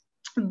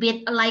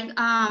bit like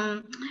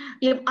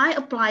if I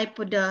apply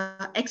for the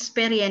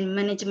experience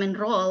management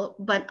role,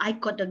 but I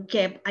got a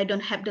gap, I don't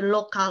have the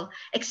local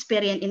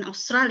experience in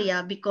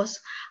Australia because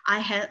I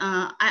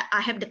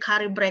have the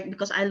career break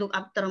because I look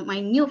after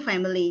my new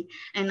family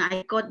and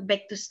I got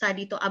back to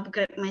study to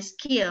upgrade my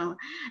skill.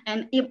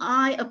 And if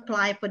I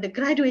apply for the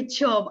graduate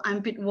job, I'm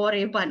a bit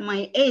worried about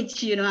my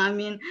age, you know what I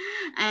mean?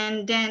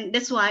 And then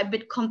that's why a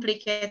bit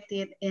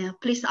complicated.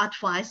 Please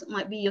advise,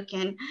 maybe you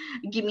can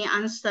give me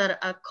answer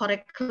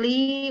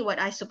correctly what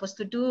I supposed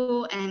to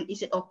do, and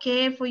is it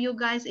okay for you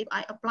guys if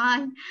I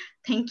apply?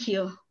 Thank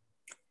you.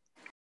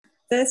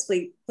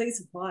 Firstly,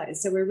 please apply.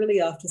 So we're really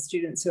after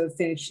students who have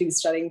finished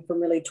studying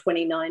from really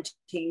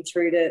 2019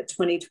 through to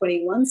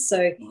 2021.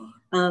 So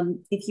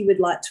if you would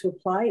like to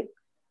apply,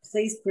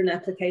 please put an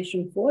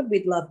application forward.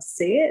 We'd love to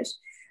see it.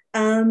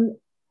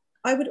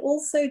 I would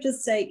also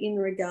just say in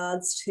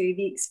regards to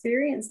the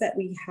experience that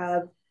we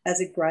have as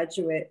a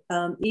graduate,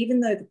 even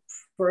though the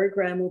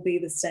program will be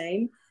the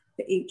same,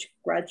 for each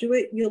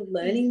graduate, your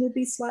learning will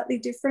be slightly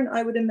different.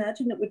 I would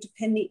imagine it would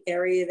depend the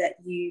area that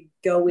you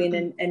go in,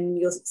 and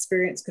your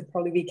experience could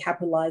probably be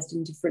capitalized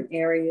in different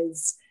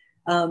areas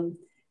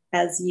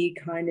as you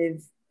kind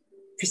of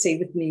proceed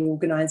with the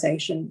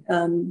organization.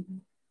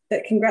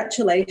 But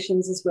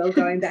congratulations as well,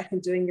 going back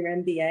and doing your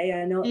MBA.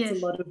 I know it's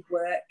a lot of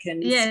work.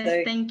 And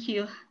so thank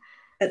you.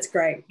 That's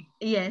great.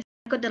 Yes.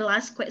 Got the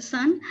last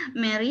question,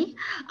 Mary.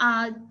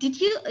 Did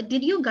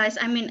you guys,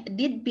 I mean,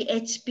 did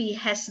BHP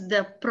has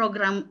the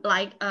program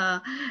like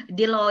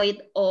Deloitte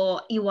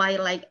or EY,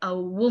 like a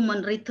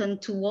woman return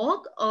to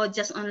work, or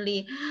just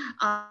only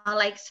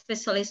like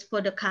specialist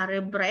for the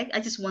career break? I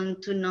just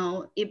want to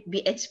know if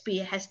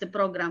BHP has the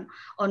program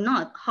or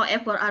not.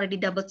 However, I already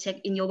double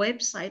checked in your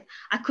website.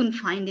 I couldn't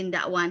find in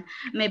that one.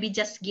 Maybe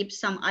just give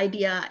some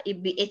idea if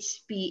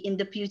BHP in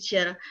the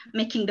future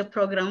making the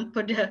program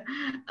for the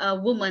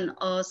woman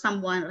or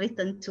someone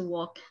return to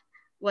work.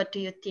 What do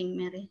you think,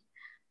 Mary?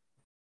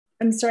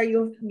 I'm sorry,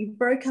 you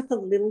broke up a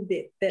little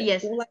bit, but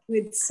yes. All I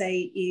would say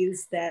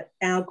is that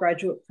our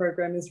graduate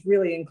program is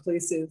really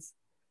inclusive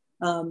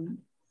and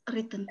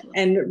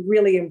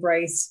really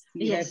embrace,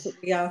 you know,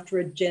 putting after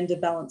a gender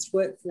balanced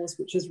workforce,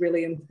 which is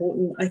really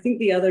important. I think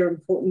the other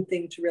important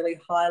thing to really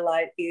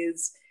highlight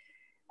is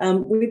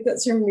we've got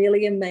some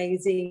really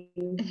amazing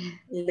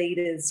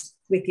leaders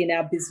within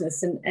our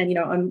business, and you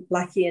know, I'm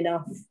lucky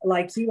enough,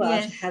 like you are,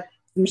 to have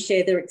them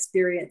share their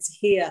experience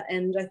here.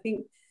 And I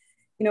think,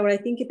 you know, when I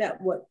think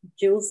about what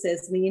Jill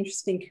says and the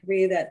interesting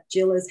career that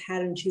Jill has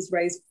had, and she's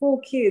raised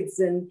 4 kids,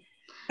 and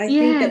I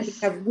think that we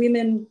have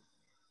women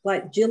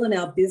like Jill in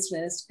our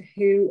business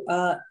who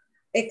are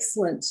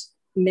excellent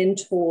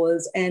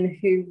mentors and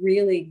who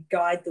really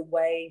guide the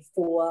way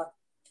for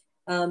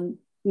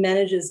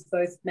managers,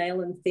 both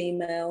male and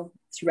female,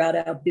 throughout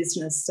our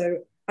business. So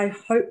I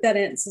hope that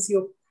answers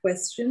your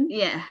question.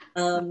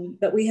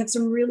 But we have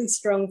some really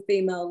strong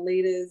female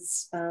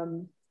leaders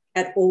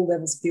at all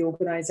levels of the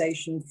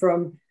organisation,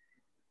 from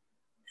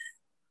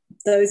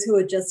those who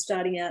are just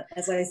starting out,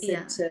 as I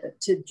said,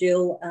 to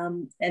Jill,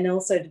 and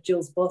also to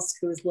Jill's boss,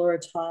 who is Laura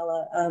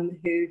Tyler,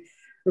 who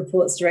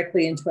reports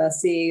directly into our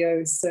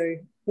CEO. So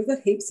we've got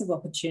heaps of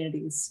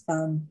opportunities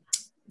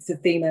for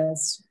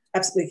females,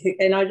 absolutely.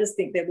 And I just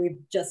think that we're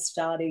just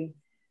starting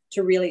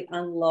to really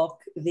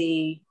unlock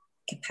the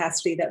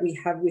capacity that we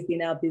have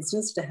within our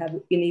business to have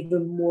an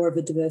even more of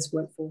a diverse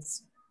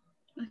workforce.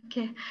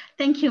 Okay,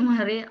 thank you,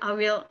 Mary. I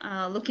will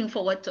looking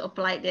forward to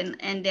apply then,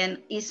 and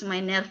then ease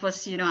my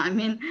nervous, you know, I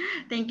mean,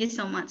 thank you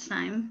so much,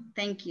 Sam.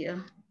 Thank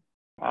you.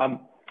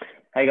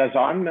 Hey guys,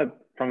 I'm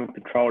from a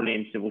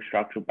petroleum civil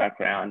structural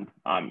background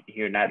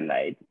here in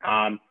Adelaide.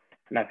 And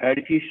I've heard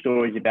a few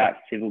stories about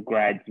civil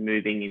grads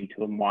moving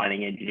into a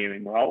mining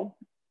engineering role.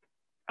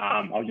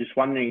 I was just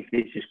wondering if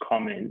this is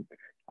common,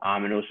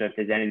 and also if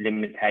there's any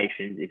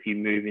limitations if you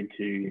move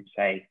into,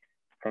 say,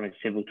 from a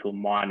civil to a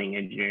mining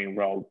engineering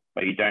role,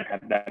 but you don't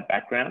have that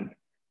background,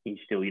 you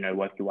still, you know,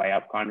 work your way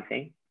up kind of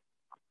thing.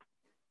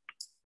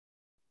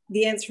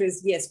 the answer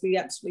is yes, we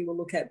absolutely will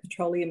look at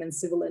petroleum and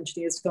civil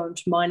engineers to go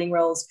into mining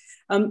roles.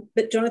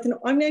 But Jonathan,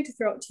 I'm going to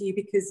throw it to you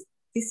because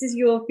this is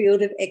your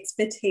field of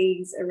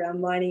expertise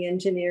around mining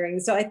engineering.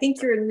 So I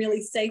think you're in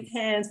really safe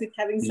hands with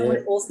having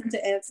someone awesome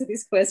to answer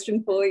this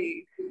question for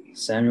you.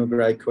 Samuel,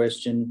 great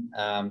question.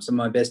 Some of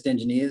my best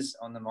engineers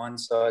on the mine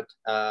site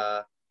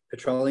are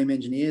petroleum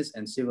engineers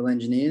and civil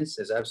engineers.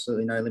 There's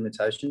absolutely no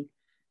limitation.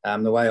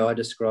 The way I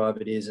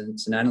describe it is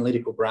it's an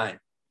analytical brain.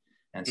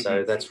 And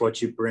so that's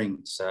what you bring.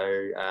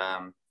 So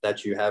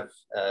that you have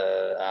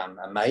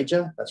a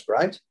major, that's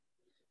great.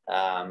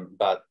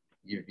 But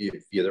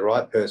you're the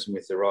right person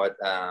with the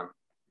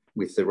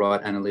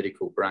right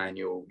analytical brain,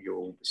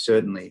 you'll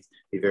certainly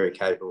be very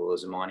capable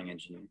as a mining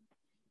engineer.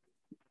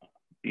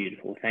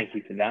 Beautiful. Thank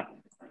you for that.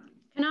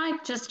 Can I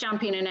just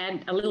jump in and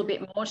add a little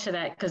bit more to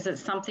that, because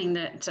it's something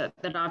that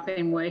I've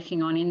been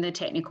working on in the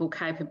technical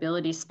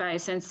capability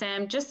space. And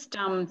Sam, just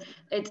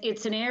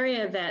it's an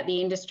area that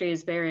the industry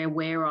is very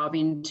aware of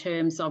in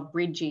terms of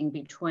bridging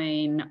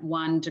between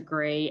one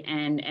degree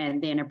and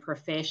then a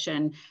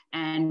profession.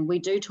 And we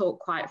do talk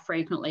quite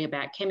frequently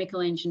about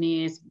chemical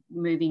engineers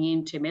moving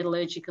into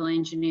metallurgical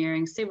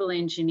engineering, civil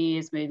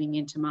engineers moving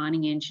into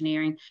mining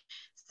engineering.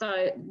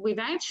 So we've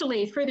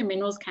actually, through the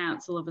Minerals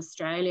Council of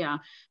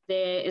Australia,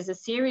 there is a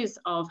series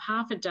of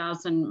half a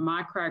dozen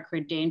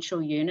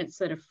micro-credential units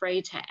that are free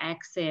to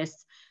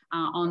access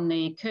on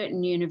the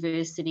Curtin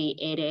University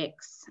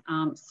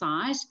edX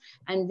site.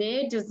 And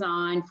they're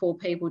designed for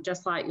people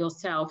just like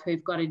yourself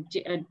who've got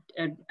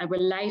a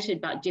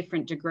related but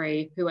different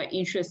degree, who are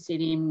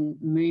interested in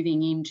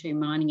moving into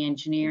mining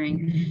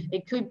engineering.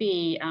 It could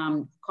be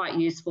quite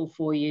useful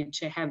for you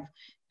to have,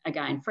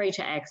 again, free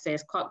to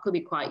access, could be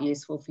quite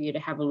useful for you to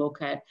have a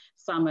look at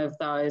some of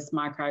those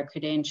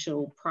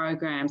micro-credential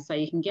programs so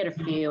you can get a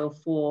feel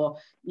for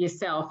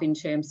yourself in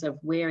terms of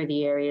where are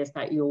the areas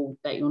that you'll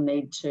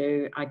need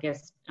to, I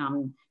guess,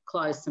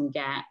 close some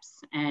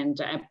gaps.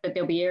 And but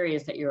there'll be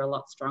areas that you're a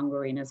lot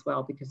stronger in as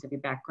well because of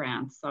your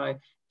background. So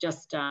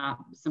just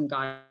some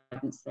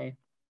guidance there.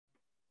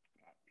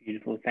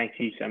 Beautiful. Thank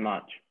you so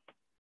much.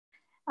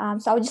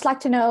 So I would just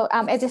like to know,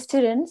 as a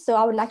student, so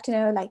I would like to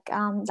know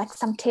like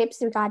some tips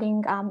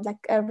regarding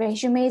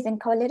resumes and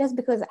cover letters,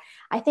 because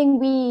I think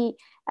we,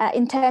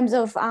 in terms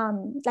of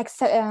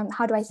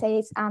how do I say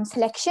it,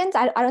 selections,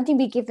 I don't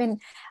think we're given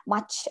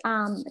much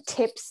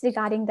tips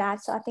regarding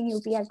that. So I think it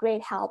would be a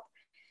great help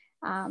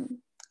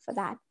for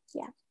that.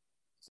 Yeah.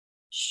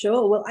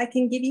 Sure. Well, I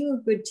can give you a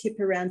good tip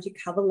around your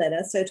cover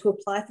letter. So to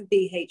apply for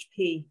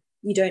BHP,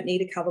 you don't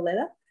need a cover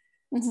letter.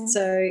 Mm-hmm.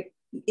 So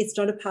it's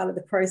not a part of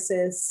the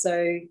process.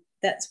 So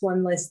that's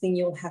one less thing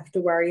you'll have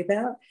to worry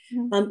about.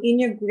 Mm-hmm.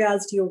 In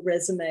regards to your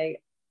resume,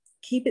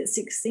 keep it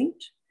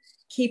succinct,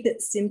 keep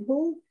it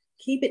simple,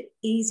 keep it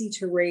easy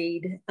to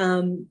read.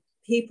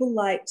 People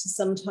like to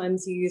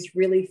sometimes use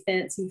really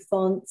fancy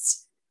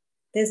fonts.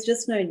 There's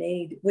just no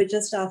need. We're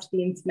just after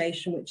the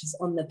information which is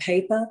on the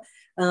paper.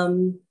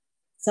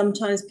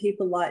 Sometimes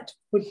people like to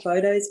put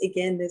photos.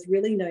 Again, there's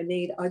really no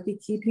need. I'd be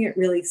keeping it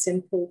really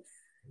simple.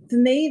 For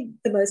me,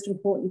 the most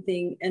important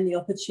thing and the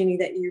opportunity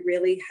that you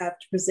really have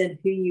to present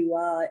who you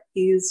are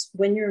is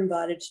when you're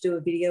invited to do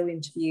a video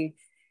interview.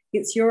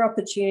 It's your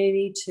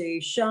opportunity to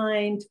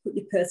shine, to put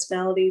your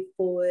personality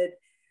forward,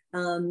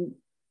 and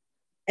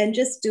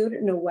just do it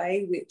in a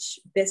way which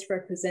best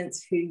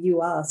represents who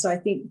you are. So I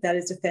think that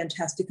is a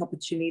fantastic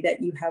opportunity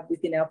that you have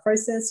within our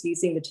process,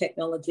 using the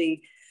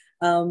technology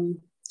to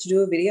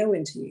do a video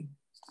interview.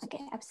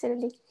 Okay,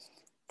 absolutely.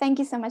 Thank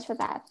you so much for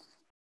that.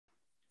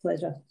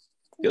 Pleasure.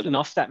 Building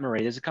off that,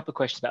 Marie, there's a couple of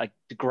questions about like,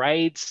 the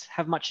grades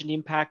have much an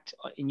impact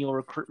in your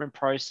recruitment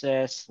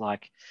process.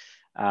 Like,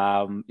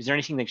 is there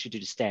anything that you do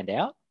to stand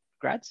out,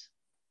 grads?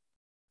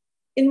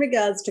 In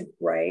regards to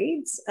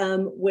grades,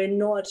 we're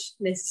not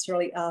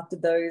necessarily after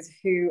those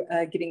who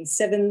are getting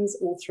 7s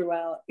all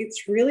throughout.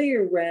 It's really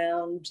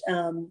around,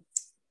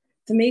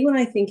 for me, when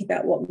I think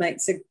about what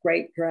makes a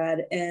great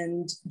grad,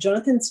 and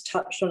Jonathan's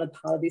touched on a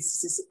part of this,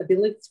 is this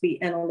ability to be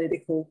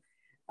analytical.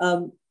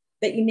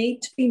 But you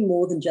need to be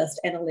more than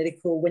just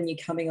analytical when you're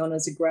coming on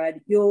as a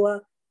grad.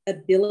 Your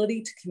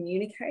ability to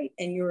communicate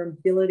and your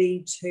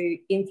ability to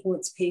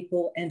influence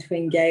people and to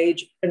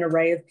engage an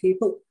array of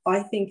people,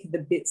 I think, are the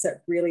bits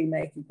that really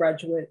make a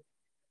graduate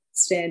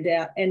stand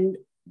out. And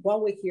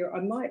while we're here, I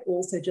might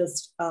also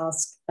just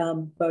ask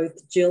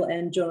both Jill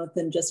and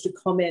Jonathan just to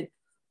comment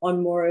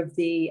on more of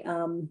the,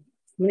 I'm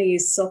going to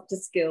use softer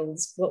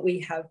skills, what we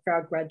have for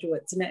our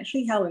graduates and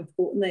actually how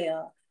important they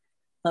are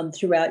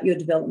throughout your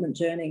development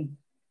journey.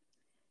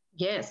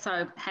 Yeah,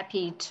 so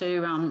happy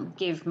to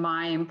give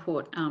my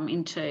input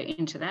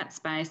into that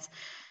space.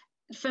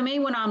 For me,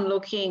 when I'm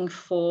looking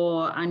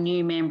for a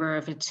new member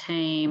of a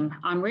team,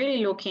 I'm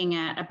really looking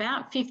at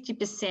about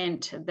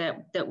 50%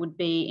 that would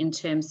be in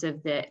terms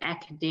of the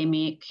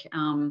academic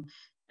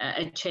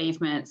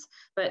achievements,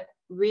 but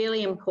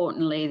really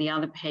importantly, the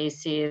other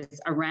piece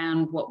is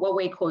around what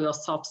we call your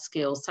soft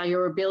skills. So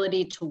your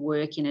ability to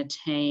work in a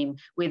team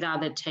with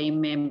other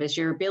team members,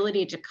 your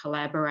ability to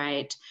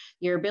collaborate,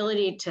 your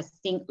ability to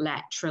think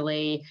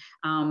laterally,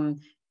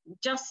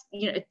 just,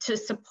 you know, to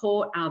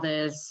support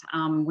others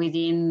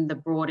within the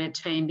broader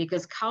team,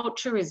 because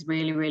culture is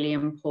really, really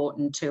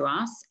important to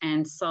us.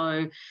 And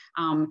so,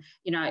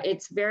 you know,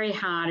 it's very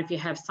hard if you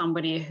have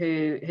somebody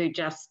who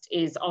just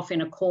is off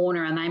in a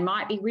corner, and they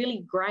might be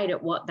really great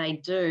at what they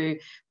do,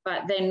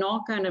 but they're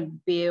not going to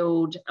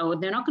build, or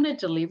they're not going to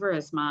deliver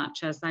as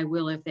much as they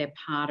will if they're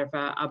part of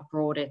a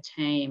broader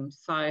team.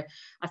 So I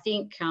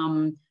think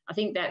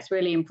that's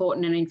really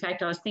important. And in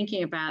fact, I was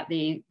thinking about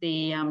the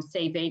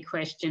CV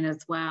question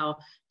as well,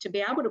 to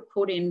be able to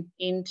put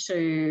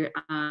into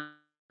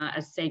a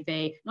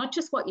CV, not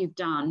just what you've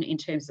done in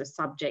terms of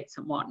subjects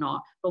and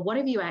whatnot, but what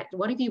have you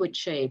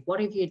achieved? What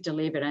have you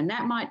delivered? And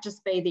that might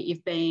just be that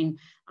you've been,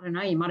 I don't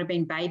know, you might have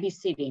been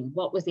babysitting.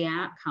 What was the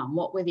outcome?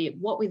 What were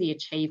the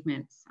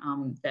achievements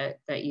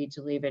that you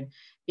delivered?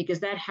 Because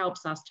that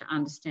helps us to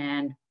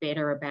understand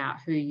better about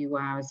who you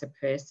are as a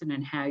person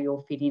and how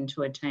you'll fit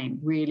into a team.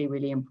 Really,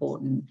 really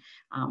important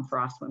for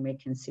us when we're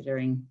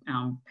considering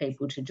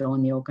people to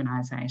join the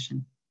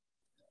organisation.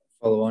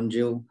 Follow on,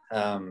 Jill.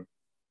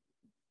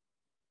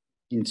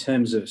 In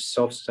terms of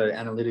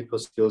analytical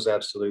skills,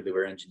 absolutely,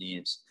 we're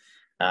engineers.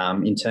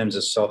 In terms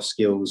of soft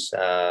skills,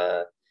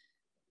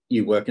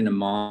 you work in a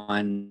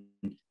mine,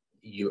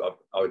 I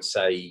would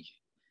say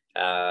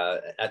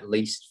at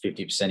least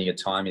 50% of your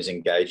time is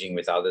engaging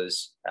with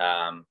others.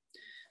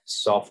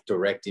 Soft,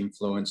 direct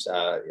influence,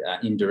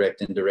 indirect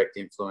and direct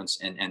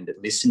influence, and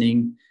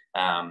listening.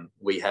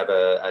 We have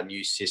a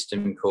new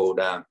system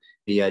called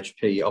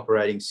BHP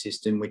operating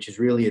system, which is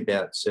really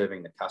about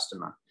serving the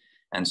customer.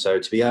 And so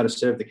to be able to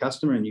serve the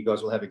customer, and you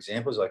guys will have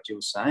examples like Jill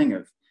was saying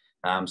of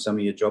some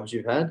of your jobs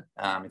you've had,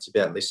 it's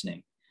about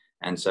listening.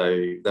 And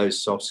so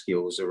those soft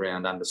skills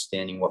around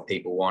understanding what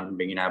people want and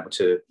being able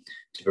to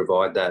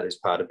provide that as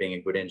part of being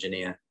a good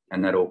engineer.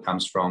 And that all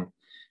comes from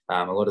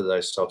a lot of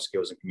those soft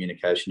skills and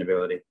communication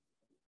ability.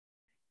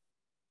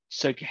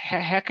 So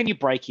how can you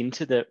break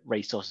into the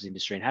resources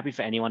industry? And happy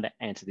for anyone to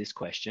answer this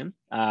question.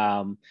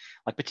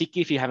 Like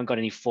particularly if you haven't got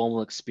any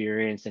formal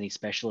experience, any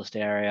specialist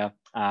area,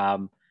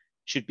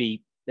 should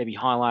be maybe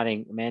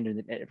highlighting, Amanda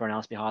and everyone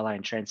else be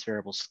highlighting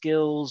transferable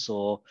skills,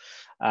 or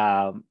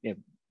you know,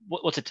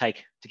 what's it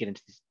take to get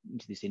into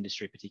this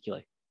industry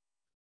particularly?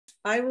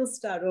 I will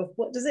start off.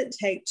 What does it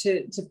take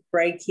to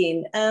break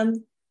in? I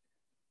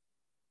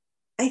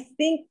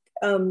think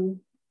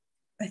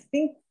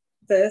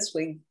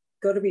firstly,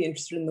 got to be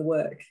interested in the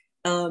work.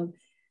 I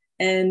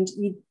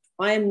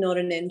am not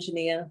an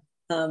engineer,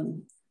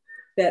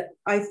 but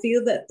I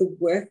feel that the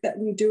work that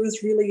we do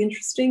is really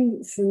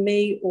interesting. For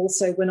me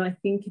also, when I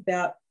think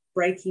about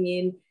breaking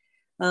in,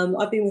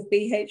 I've been with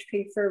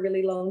BHP for a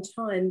really long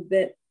time,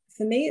 but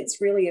for me, it's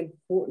really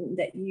important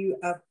that you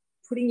are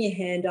putting your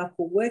hand up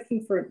or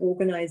working for an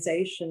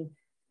organisation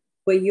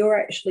where you're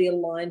actually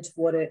aligned to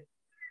what it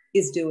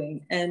is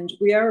doing. And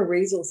we are a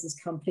resources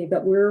company,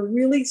 but we're a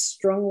really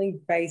strongly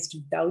based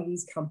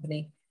values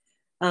company.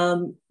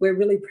 We're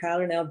really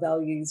proud in our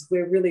values.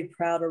 We're really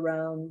proud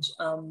around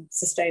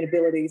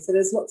sustainability. So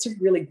there's lots of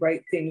really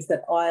great things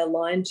that I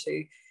align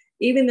to,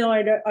 even though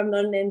I'm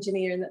not an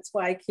engineer, and that's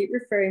why I keep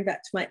referring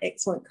back to my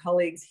excellent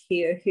colleagues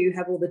here who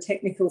have all the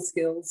technical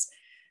skills.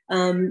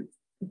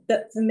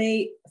 But for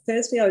me,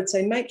 firstly, I would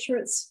say make sure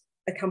it's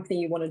a company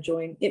you want to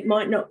join. It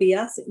might not be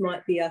us, it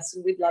might be us,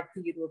 and we'd love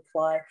for you to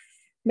apply.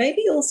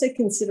 Maybe also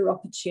consider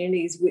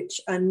opportunities which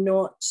are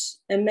not,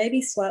 and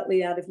maybe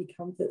slightly out of your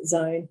comfort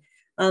zone.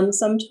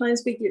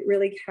 Sometimes we get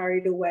really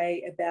carried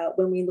away about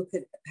when we look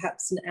at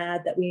perhaps an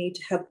ad that we need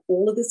to have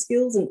all of the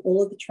skills and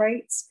all of the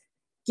traits.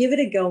 Give it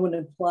a go and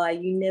apply.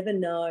 You never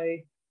know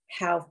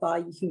how far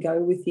you can go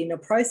within a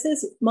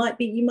process. You might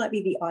be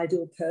the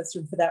ideal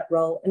person for that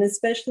role. And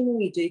especially when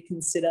we do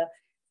consider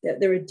that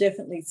there are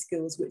definitely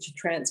skills which are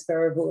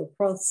transferable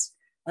across.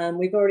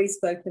 We've already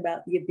spoken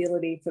about the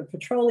ability for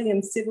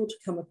petroleum, civil to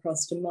come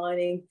across to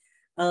mining.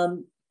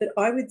 But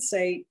I would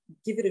say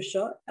give it a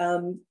shot,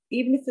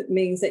 even if it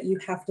means that you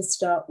have to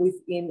start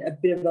within a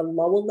bit of a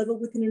lower level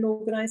within an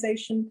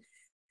organisation.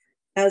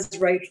 As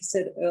Rachel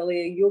said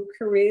earlier, your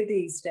career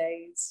these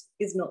days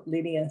is not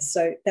linear.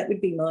 So that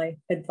would be my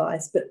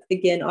advice. But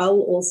again, I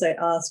will also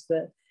ask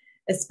for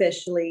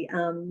especially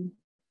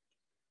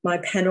my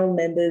panel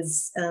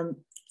members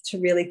to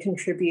really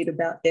contribute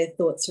about their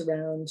thoughts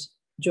around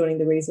joining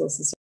the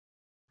resources.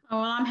 Oh,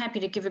 well, I'm happy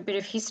to give a bit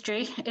of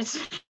history.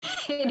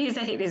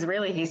 It is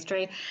really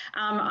history.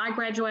 I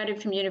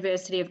graduated from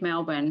University of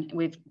Melbourne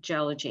with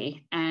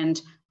geology,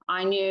 and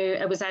I knew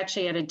it was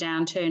actually at a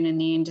downturn in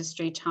the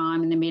industry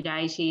time in the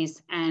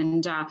mid-80s,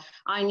 and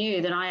I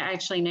knew that I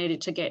actually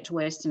needed to get to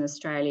Western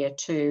Australia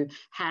to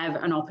have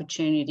an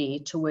opportunity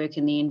to work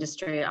in the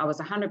industry. I was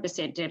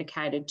 100%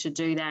 dedicated to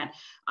do that.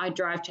 I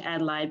drove to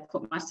Adelaide,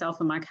 put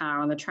myself in my car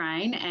on the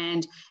train,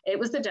 and it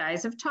was the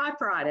days of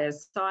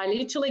typewriters. So I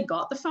literally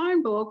got the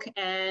phone book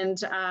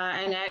and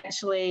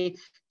actually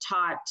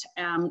typed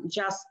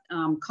just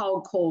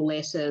cold call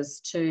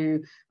letters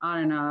to, I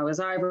don't know, it was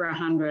over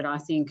 100, I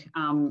think,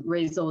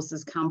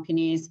 resources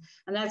companies.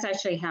 And that's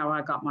actually how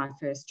I got my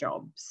first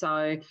job.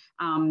 So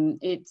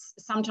it's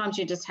sometimes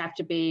you just have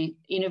to be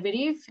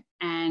innovative.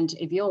 And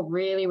if you're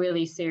really,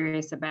 really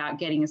serious about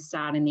getting a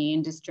start in the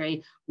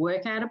industry,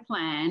 work out a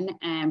plan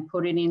and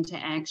put it into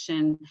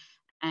action,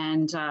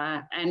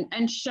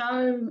 and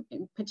show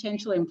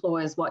potential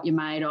employers what you're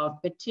made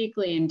of,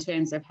 particularly in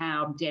terms of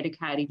how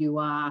dedicated you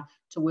are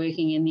to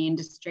working in the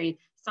industry.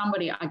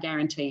 Somebody, I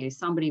guarantee you,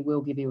 somebody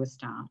will give you a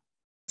start.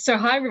 So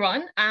hi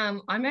everyone,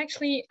 I'm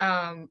actually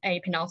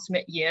a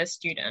penultimate year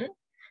student.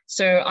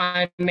 So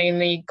I'm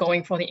mainly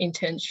going for the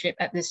internship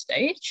at this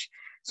stage.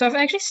 So I've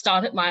actually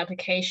started my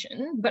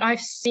application, but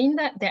I've seen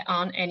that there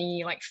aren't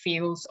any like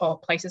fields or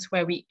places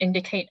where we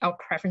indicate our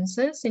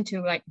preferences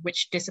into like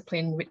which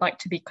discipline we'd like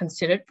to be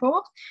considered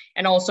for.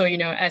 And also, you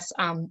know, as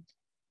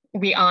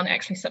we aren't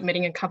actually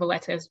submitting a cover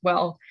letter as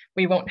well,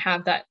 we won't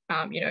have that,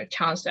 you know,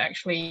 chance to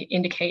actually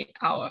indicate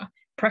our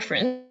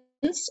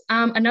preference.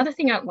 Another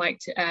thing I'd like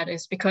to add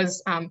is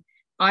because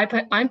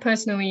I'm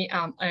personally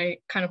a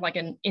kind of like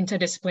an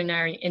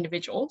interdisciplinary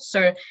individual.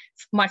 So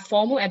my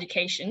formal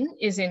education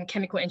is in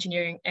chemical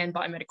engineering and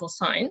biomedical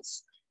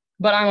science,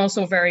 but I'm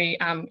also very,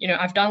 you know,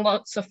 I've done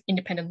lots of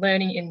independent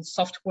learning in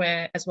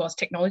software as well as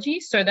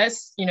technology. So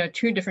there's, you know,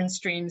 two different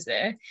streams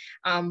there.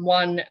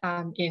 One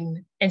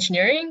in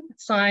engineering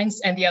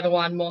science and the other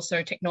one more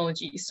so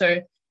technology.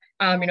 So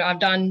you know, I've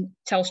done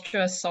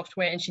Telstra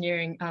software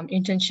engineering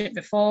internship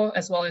before,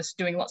 as well as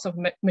doing lots of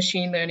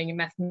machine learning and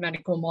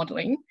mathematical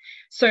modeling.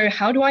 So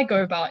how do I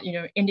go about, you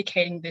know,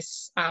 indicating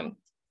this,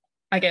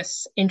 I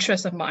guess,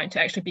 interest of mine to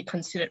actually be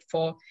considered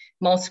for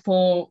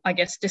multiple, I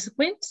guess,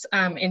 disciplines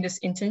in this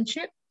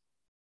internship?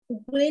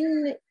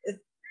 When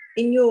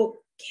in your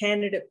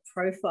candidate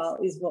profile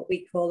is what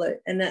we call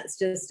it, and that's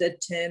just a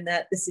term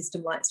that the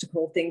system likes to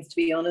call things, to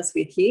be honest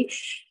with you.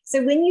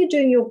 So when you're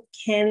doing your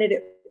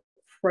candidate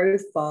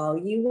profile,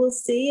 you will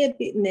see a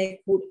bit in there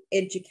called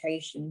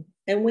education.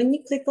 And when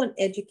you click on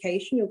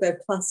education, you'll go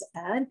plus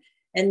add,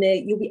 and there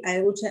you'll be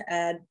able to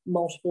add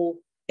multiple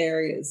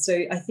areas.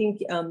 So I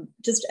think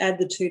just add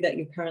the two that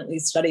you're currently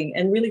studying.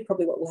 And really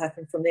probably what will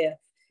happen from there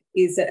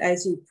is that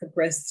as you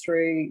progress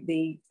through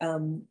the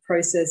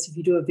process, if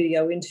you do a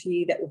video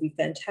interview, that will be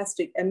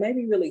fantastic, and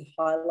maybe really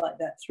highlight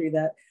that through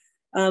that.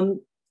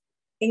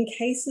 In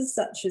cases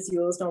such as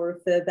yours, and I'll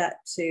refer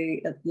back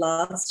to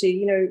last year,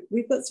 you know,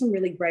 we've got some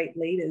really great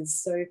leaders.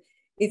 So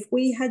if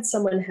we had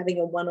someone having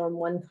a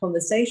one-on-one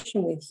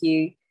conversation with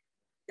you,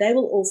 they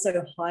will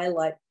also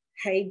highlight,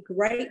 hey,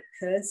 great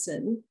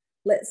person,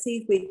 let's see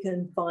if we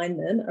can find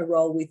them a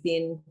role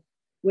within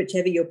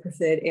whichever your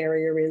preferred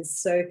area is.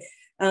 So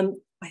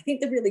I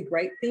think the really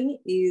great thing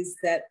is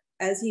that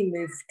as you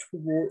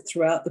move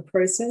throughout the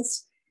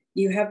process,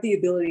 you have the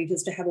ability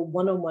just to have a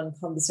one-on-one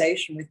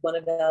conversation with one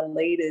of our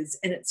leaders,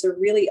 and it's a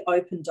really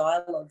open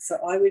dialogue. So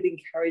I would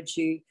encourage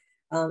you,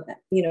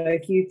 you know,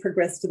 if you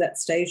progress to that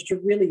stage, to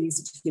really use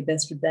it to your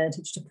best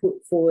advantage, to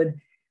put forward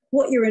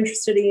what you're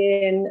interested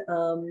in,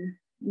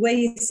 where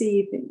you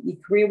see your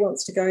career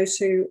wants to go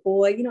to,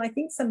 or, you know, I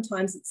think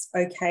sometimes it's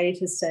okay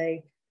to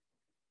say,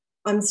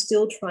 I'm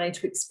still trying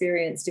to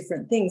experience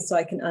different things so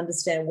I can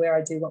understand where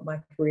I do want my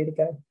career to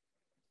go.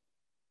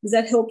 Does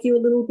that help you a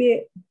little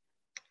bit?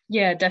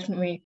 Yeah,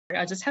 definitely.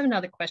 I just have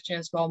another question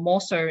as well, more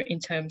so in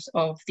terms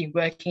of the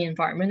working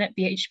environment at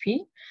BHP.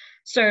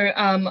 So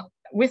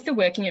with the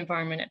working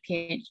environment at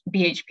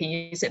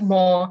BHP, is it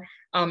more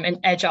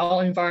an agile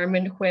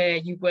environment where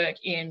you work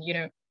in, you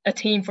know, a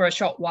team for a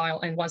short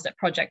while, and once that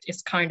project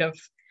is kind of,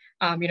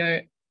 you know,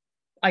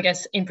 I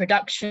guess in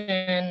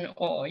production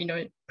or, you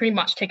know, pretty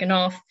much taken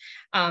off,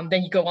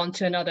 then you go on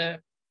to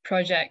another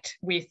project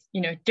with,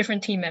 you know,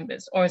 different team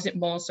members? Or is it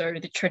more so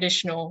the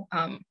traditional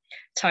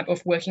type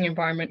of working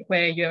environment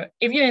where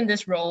if you're in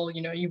this role,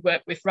 you know, you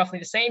work with roughly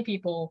the same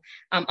people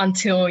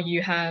until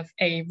you have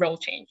a role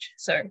change?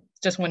 So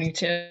just wanting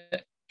to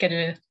get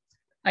a,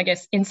 I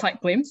guess, insight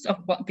glimpse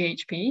of what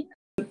BHP.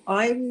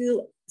 I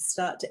will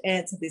start to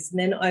answer this, and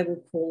then I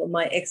will call on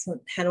my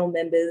excellent panel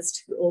members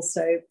to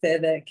also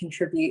further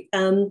contribute.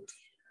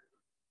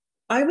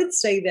 I would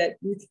say that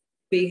with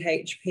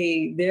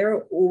BHP, there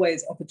are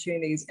always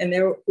opportunities and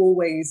there are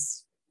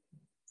always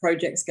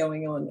projects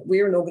going on.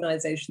 We're an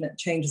organisation that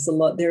changes a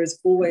lot. There is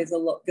always a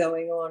lot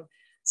going on.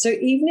 So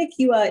even if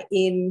you are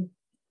in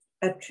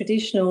a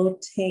traditional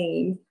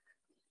team,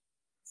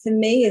 for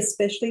me,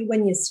 especially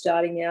when you're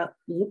starting out,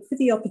 look for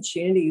the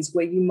opportunities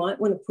where you might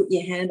want to put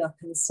your hand up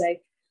and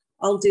say,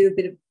 I'll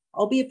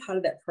be a part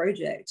of that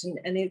project.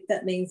 And if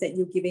that means that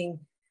you're giving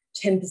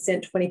 10%,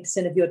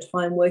 20% of your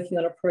time working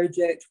on a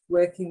project,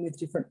 working with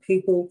different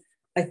people,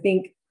 I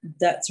think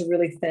that's a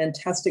really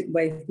fantastic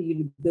way for you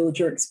to build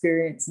your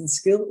experience and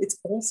skill. It's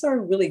also a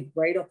really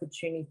great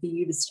opportunity for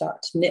you to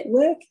start to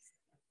network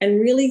and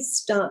really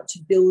start to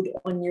build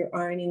on your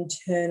own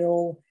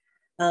internal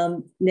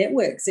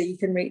network, so you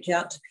can reach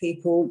out to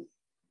people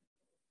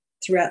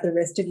throughout the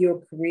rest of your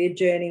career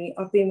journey.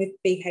 I've been with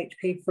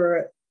BHP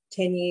for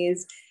 10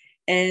 years,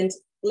 and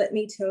let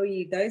me tell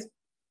you, those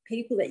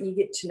people that you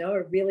get to know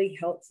are really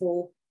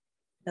helpful,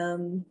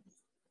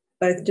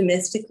 both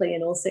domestically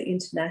and also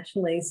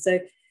internationally. So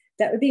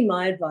that would be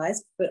my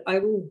advice, but I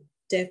will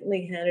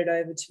definitely hand it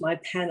over to my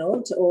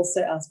panel to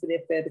also ask for their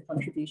further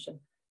contribution.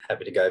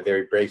 Happy to go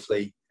very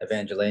briefly.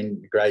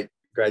 Evangeline, great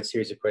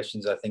series of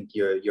questions. I think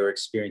your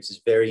experience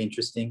is very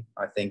interesting.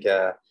 I think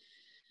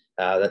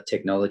that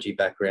technology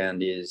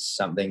background is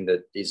something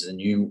that is a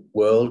new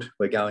world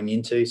we're going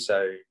into,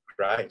 so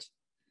great.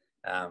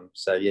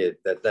 So yeah,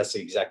 that's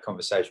the exact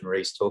conversation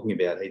Marie's talking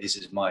about. Hey, this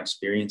is my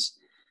experience,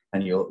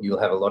 and you'll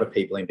have a lot of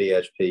people in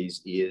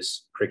BHP's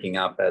ears pricking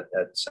up at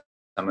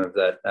some of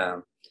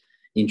that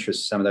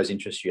interest, some of those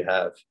interests you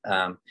have.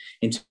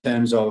 In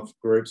terms of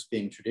groups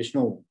being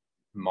traditional,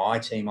 my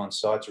team on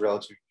site's a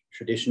relatively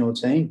traditional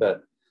team,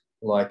 but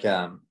like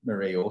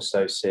Marie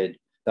also said,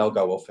 they'll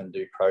go off and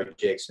do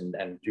projects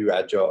and do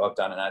agile. I've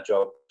done an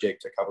agile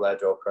project, a couple of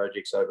agile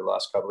projects over the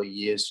last couple of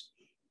years,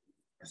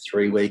 a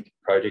 3-week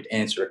project,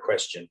 answer a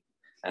question.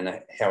 And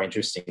how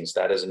interesting is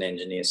that as an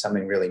engineer?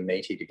 Something really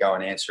meaty to go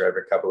and answer over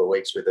a couple of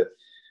weeks with a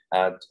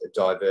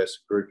diverse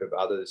group of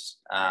others.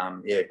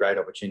 Yeah, great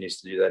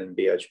opportunities to do that in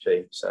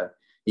BHP. So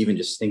even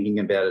just thinking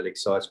about it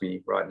excites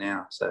me right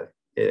now. So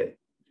yeah.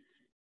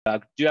 I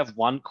do have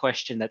one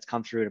question that's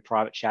come through in a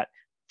private chat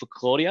for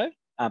Claudio,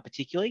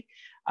 particularly.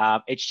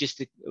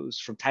 It was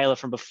from Taylor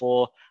from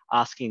before,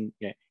 asking,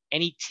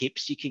 any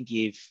tips you can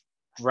give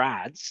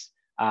grads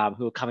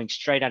who are coming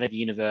straight out of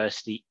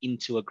university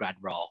into a grad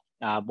role?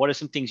 What are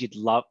some things you'd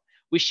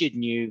wish you'd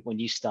knew when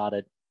you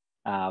started,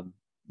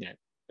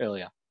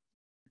 earlier?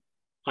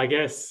 I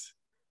guess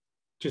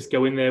just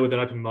go in there with an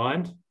open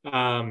mind.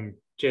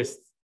 Just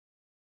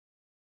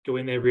go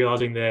in there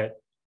realizing that,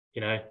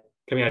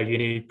 coming out of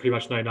uni, pretty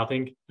much know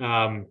nothing.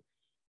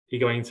 You're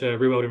going into a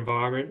real world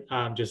environment,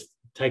 just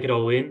take it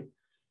all in.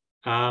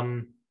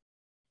 I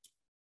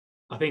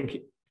think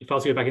if I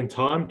was to go back in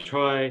time,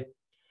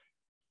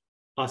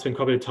 I spend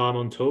quite a bit of time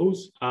on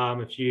tools.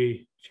 If you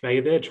make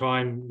it there,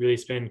 try and really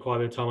spend quite a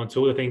bit of time on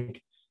tools. I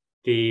think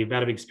the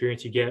amount of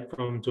experience you get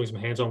from doing some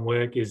hands-on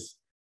work is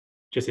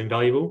just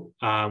invaluable,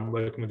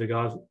 working with the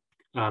guys,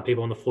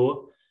 people on the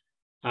floor.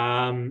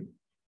 And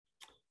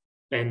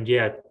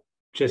yeah,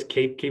 just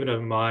keep an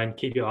open mind,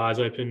 keep your eyes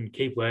open,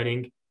 keep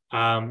learning.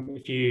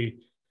 If you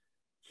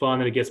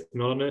find that it gets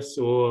monotonous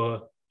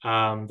or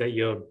that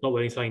you're not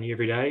learning something new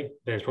every day,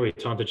 then it's probably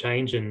time to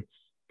change and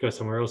go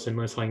somewhere else and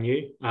learn something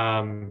new,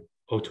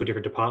 or to a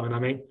different department, I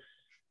mean.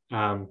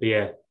 But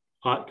yeah,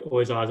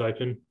 always eyes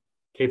open,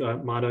 keep the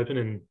mind open,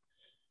 and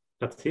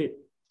that's it.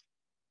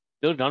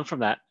 Building on from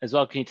that as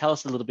well, can you tell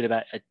us a little bit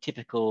about a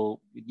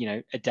typical,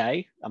 a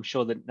day? I'm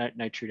sure that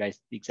no true day is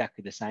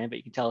exactly the same, but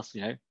you can tell us,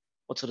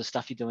 what sort of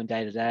stuff you're doing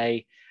day to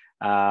day,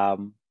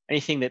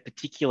 anything that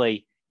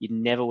particularly you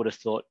never would have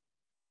thought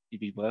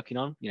you'd be working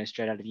on,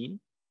 straight out of uni?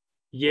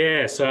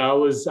 Yeah, so I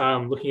was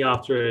looking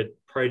after a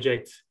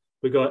project.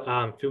 We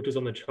got filters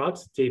on the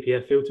trucks,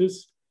 DPF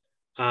filters,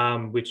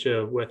 which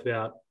are worth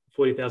about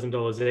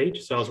 $40,000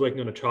 each. So I was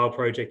working on a trial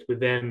project with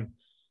them,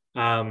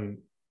 trying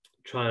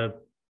to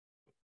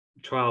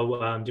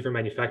trial different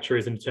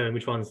manufacturers and determine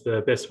which one's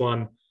the best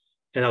one.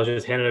 And that was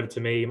just handed over to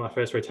me, my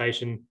first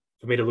rotation,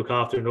 for me to look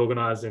after and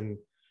organise and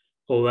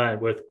all that,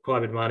 worth quite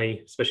a bit of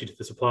money, especially to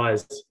the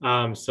suppliers.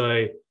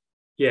 So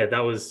yeah, that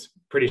was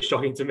pretty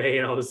shocking to me.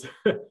 And I was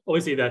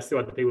obviously there's still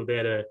other people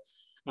there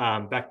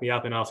to back me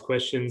up and ask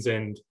questions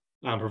and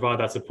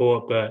provide that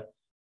support. But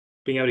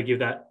being able to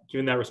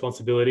given that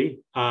responsibility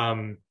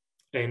and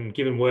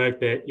given work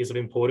that is of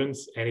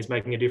importance and is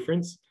making a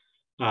difference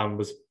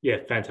was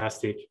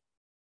fantastic.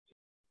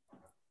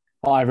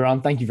 Hi, everyone.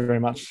 Thank you very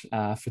much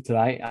for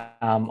today.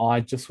 I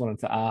just wanted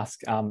to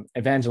ask,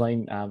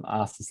 Evangeline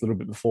asked this a little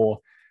bit before,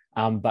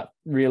 but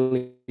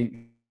really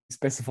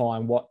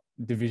specifying what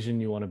division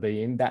you want to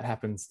be in, that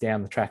happens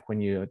down the track when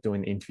you're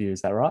doing the interview.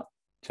 Is that right?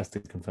 Just to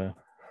confirm.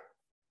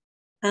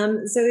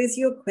 So is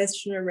your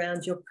question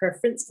around your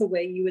preference for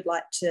where you would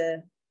like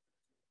to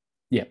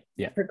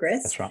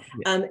progress? That's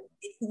right.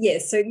 Yeah,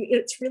 so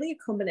it's really a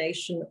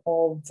combination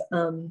of,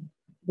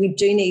 we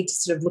do need to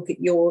sort of look at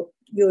your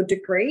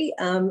degree.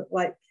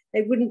 Like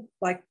they wouldn't,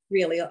 like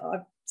really,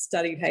 I've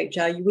studied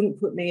HR, you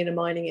wouldn't put me in a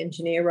mining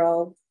engineer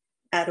role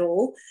at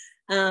all,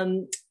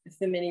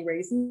 for many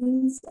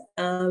reasons.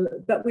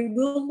 But we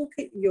will look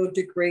at your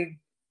degree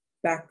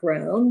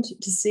background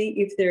to see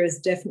if there is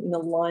definitely an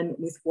alignment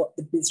with what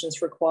the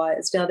business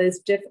requires. Now, there's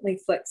definitely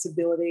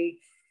flexibility,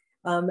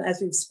 as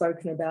we've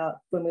spoken about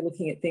when we're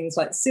looking at things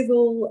like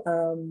civil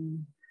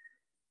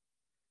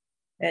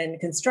and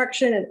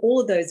construction and all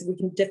of those. We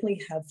can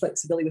definitely have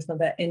flexibility with some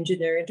of our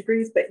engineering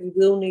degrees, but you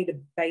will need a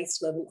base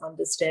level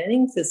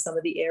understanding for some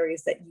of the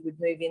areas that you would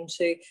move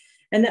into.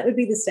 And that would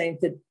be the same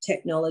for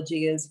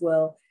technology as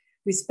well.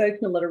 We've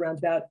spoken a lot around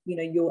about,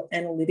 your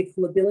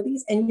analytical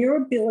abilities, and your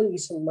ability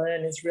to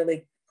learn is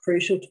really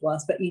crucial to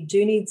us, but you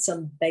do need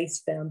some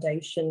base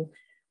foundation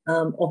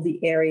of the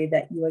area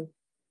that you are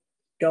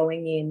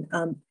going in.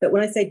 But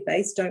when I say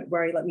base, don't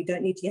worry, we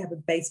don't need to have a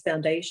base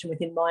foundation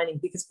within mining,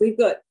 because we've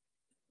got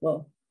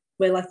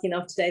we're lucky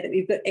enough today that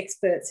we've got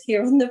experts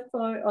here on the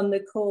phone, on the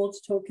call, to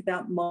talk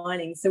about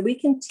mining. So we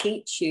can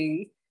teach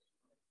you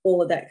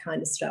all of that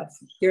kind of stuff.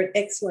 You're in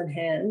excellent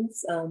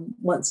hands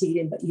once you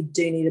get in, but you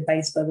do need a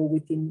base level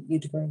within your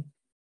degree.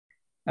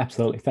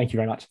 Absolutely. Thank you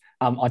very much.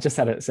 I just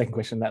had a second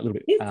question that a little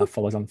bit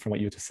follows on from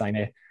what you were just saying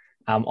there.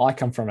 I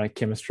come from a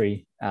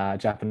chemistry,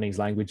 Japanese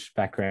language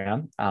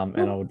background,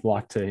 and I would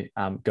like to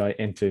go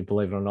into,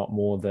 believe it or not,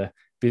 more the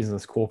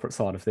business corporate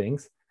side of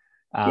things.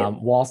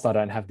 Whilst I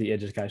don't have the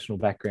educational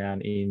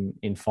background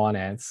in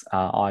finance,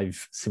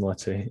 I've, similar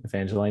to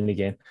Evangeline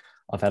again,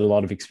 I've had a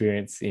lot of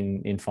experience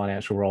in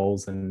financial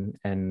roles and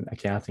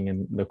accounting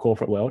in the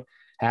corporate world.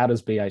 How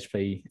does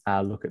BHP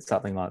look at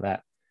something like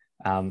that?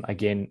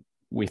 Again,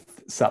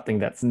 with something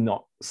that's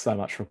not so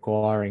much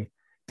requiring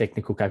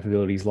technical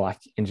capabilities like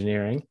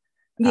engineering,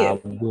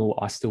 will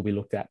I still be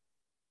looked at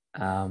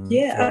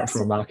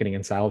for a marketing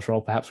and sales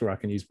role, perhaps, where I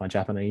can use my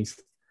Japanese?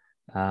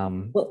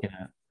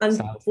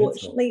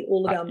 Unfortunately,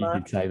 all of our marketing. You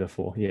did say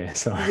before,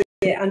 sorry.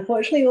 Yeah,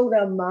 unfortunately, all of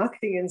our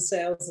marketing and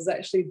sales is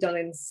actually done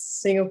in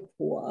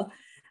Singapore.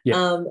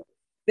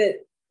 But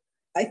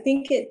I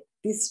think at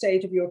this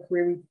stage of your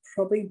career, we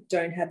probably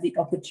don't have the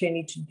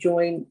opportunity to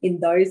join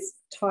in those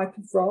type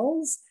of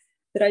roles.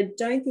 But I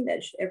don't think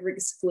that should ever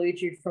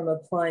exclude you from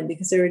applying,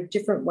 because there are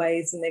different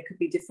ways and there could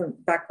be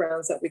different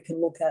backgrounds that we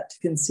can look at to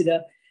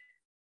consider.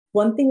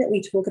 One thing that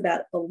we talk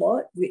about a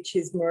lot, which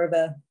is more of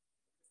a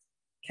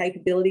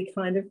capability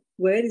kind of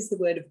word, is the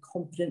word of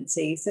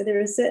competency. So there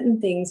are certain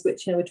things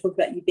which, we talk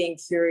about you being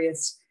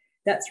curious.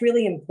 That's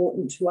really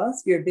important to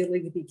us, your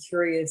ability to be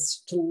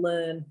curious, to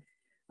learn.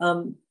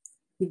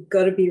 You've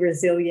got to be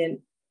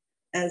resilient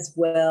as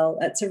well.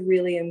 That's a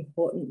really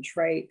important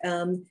trait.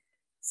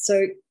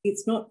 So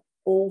it's not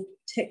all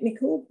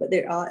technical, but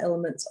there are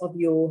elements of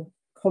your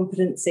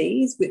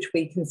competencies which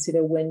we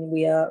consider when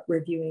we are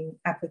reviewing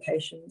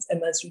applications,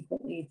 and most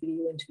importantly, a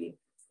video interview.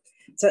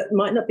 So it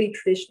might not be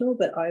traditional,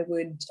 but I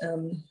would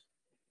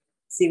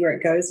see where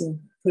it goes and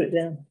put it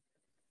down.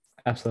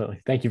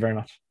 Absolutely. Thank you very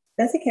much.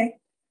 That's okay.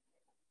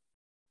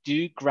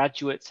 Do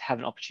graduates have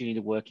an opportunity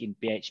to work in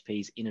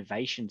BHP's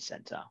Innovation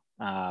Centre?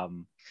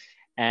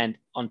 And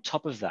on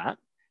top of that,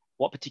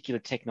 what particular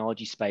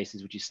technology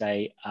spaces would you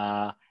say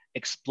are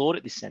explored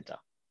at this centre?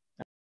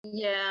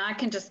 Yeah, I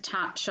can just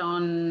touch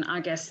on,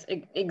 I guess,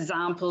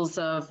 examples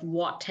of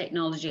what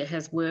technology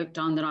has worked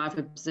on that I've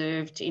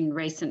observed in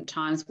recent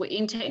times.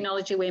 In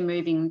technology, we're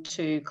moving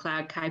to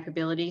cloud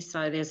capability,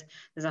 so there's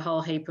a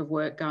whole heap of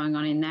work going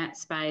on in that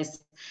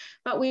space.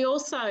 But we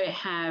also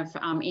have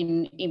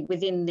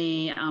within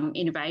the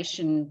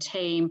innovation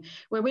team,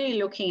 we're really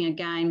looking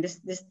again,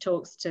 this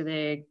talks to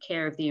the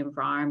care of the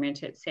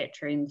environment,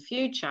 etc. in the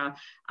future.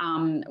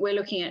 We're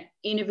looking at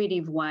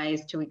innovative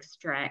ways to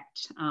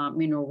extract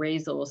mineral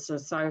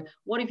resources. So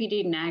what if you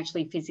didn't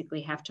actually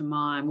physically have to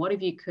mine? What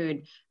if you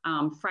could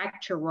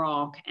fracture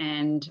rock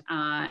and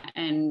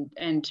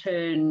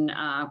turn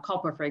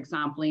copper, for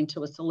example,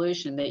 into a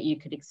solution that you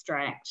could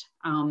extract,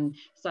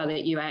 so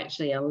that you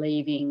actually are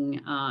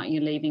leaving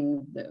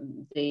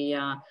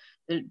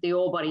the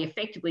ore body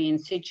effectively in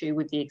situ,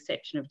 with the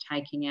exception of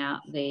taking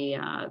out the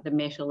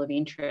metal of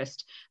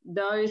interest.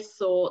 Those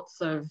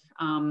sorts of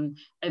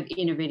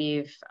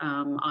innovative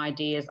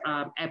ideas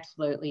are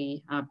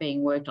absolutely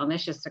being worked on.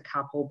 There's just a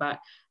couple, but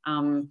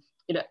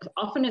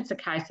often it's a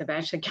case of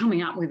actually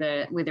coming up with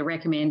a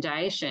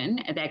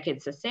recommendation that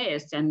gets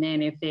assessed, and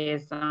then if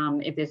there's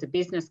a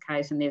business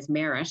case and there's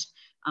merit,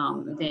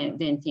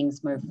 then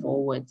things move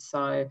forward.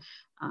 So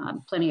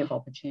plenty of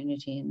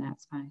opportunity in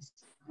that space.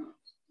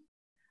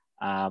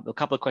 A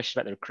couple of questions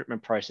about the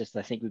recruitment process that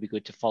I think would be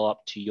good to follow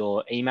up to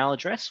your email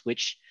address,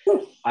 which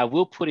I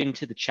will put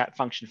into the chat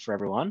function for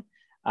everyone,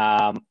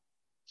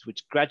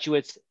 which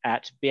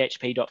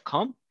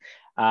graduates@bhp.com.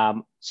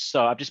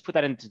 So I've just put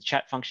that into the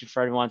chat function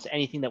for everyone. So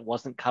anything that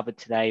wasn't covered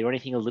today or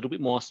anything a little bit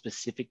more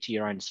specific to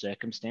your own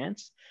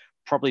circumstance,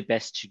 probably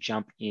best to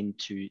jump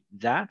into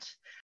that.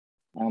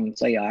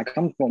 So yeah, I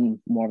come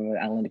from more of an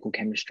analytical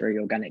chemistry,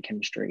 organic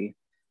chemistry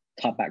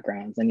type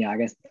backgrounds. And yeah, I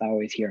guess I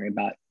always hearing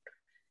about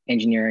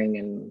engineering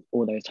and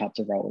all those types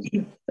of roles.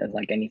 There's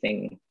like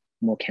anything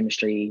more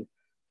chemistry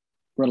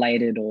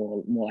related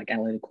or more like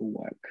analytical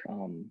work,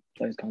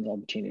 those kinds of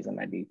opportunities that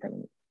may be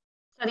present.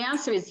 So the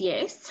answer is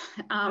yes.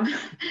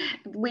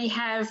 We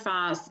have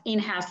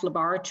in-house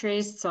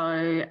laboratories,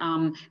 so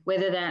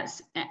whether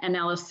that's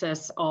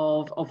analysis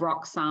of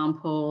rock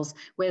samples,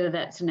 whether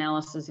that's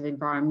analysis of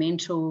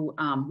environmental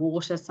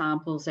water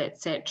samples,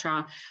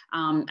 etc.,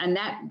 and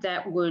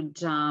that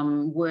would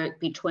work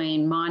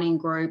between mining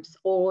groups,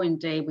 or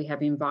indeed we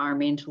have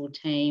environmental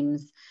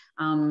teams.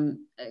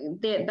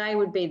 They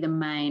would be the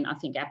main, I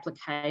think,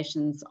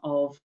 applications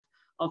of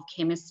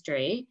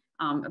chemistry.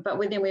 But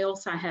then we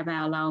also have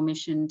our low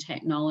emission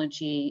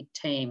technology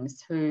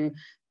teams who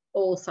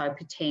also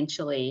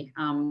potentially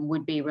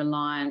would be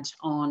reliant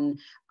on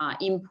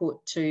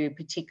input to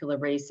particular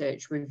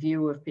research,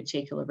 review of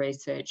particular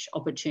research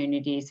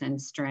opportunities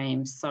and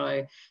streams.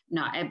 So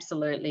no,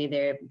 absolutely,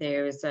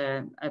 there is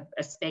a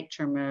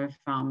spectrum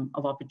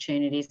of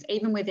opportunities.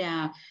 Even with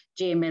our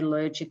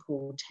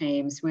geometallurgical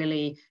teams,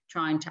 really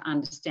trying to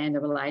understand the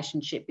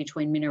relationship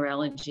between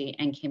mineralogy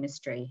and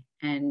chemistry,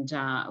 and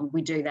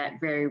we do that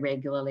very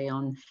regularly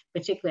on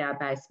particularly our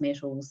base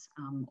metals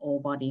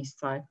ore bodies.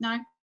 So no,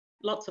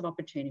 lots of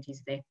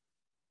opportunities there.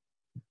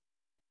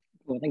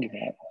 Well, thank you for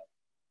that.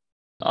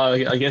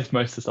 I guess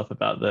most of the stuff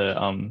about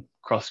the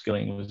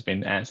cross-skilling has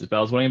been answered, but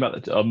I was wondering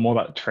about more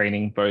about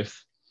training,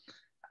 both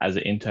as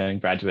an intern,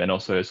 graduate, and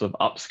also sort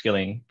of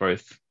upskilling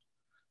both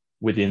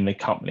within the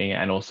company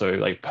and also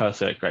like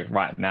personally, like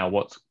right now,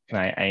 what can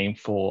I aim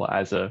for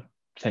as a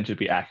potentially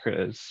be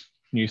accurate as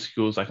new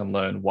skills I can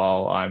learn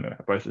while I'm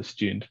both a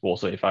student, but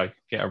also if I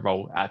get a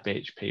role at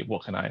BHP,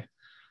 what can I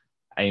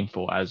aim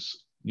for as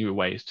new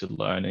ways to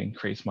learn and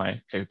increase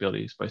my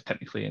capabilities, both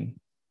technically and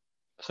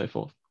so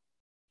forth?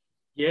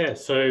 Yeah,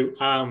 so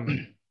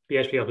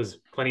BHP offers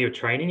plenty of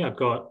training. I've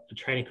got a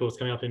training course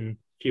coming up in a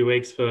few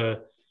weeks for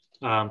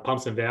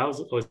pumps and valves.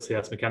 Obviously,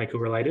 that's mechanical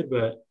related,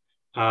 but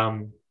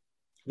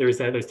there is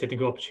those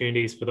technical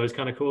opportunities for those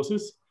kind of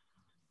courses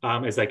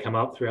as they come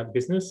up throughout the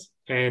business.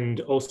 And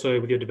also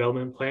with your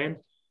development plan,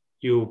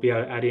 you'll be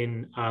able to add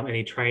in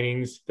any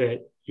trainings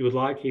that you would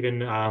like, even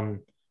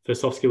for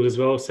soft skills as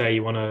well. Say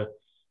you want a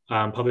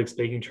public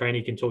speaking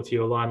training, you can talk to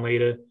your line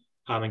leader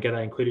and get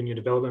that included in your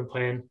development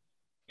plan.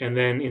 And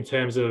then in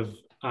terms of,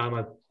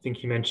 I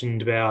think you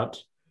mentioned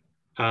about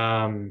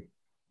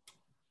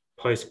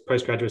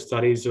postgraduate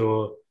studies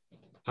or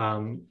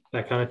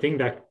that kind of thing,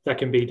 that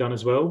can be done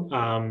as well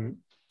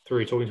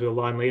through talking to a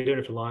line leader,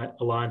 and if it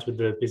aligns with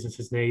the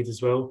business's needs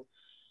as well.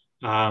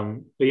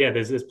 But yeah,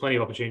 there's plenty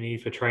of opportunity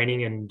for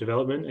training and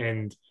development,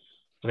 and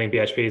I think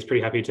BHP is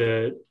pretty happy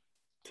to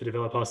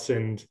develop us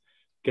and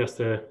get us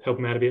to help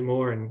them out a bit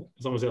more. And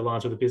as long as it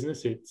aligns with the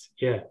business, it's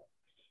a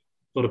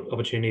lot of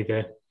opportunity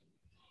there.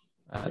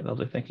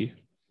 Lovely, thank you.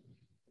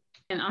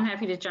 And I'm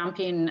happy to jump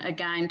in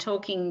again,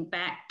 talking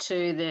back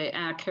to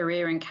our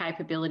career and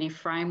capability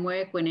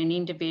framework. When an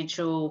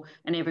individual,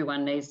 and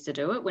everyone needs to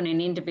do it, when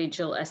an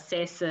individual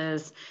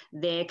assesses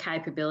their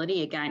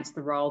capability against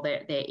the role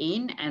that they're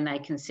in, and they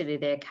consider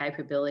their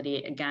capability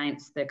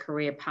against the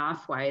career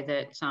pathway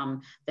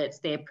that's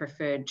their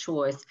preferred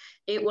choice,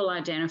 it will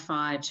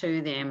identify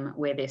to them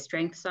where their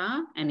strengths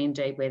are and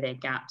indeed where their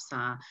gaps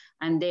are.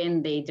 And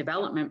then the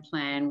development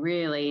plan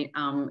really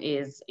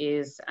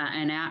is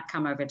an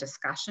outcome of a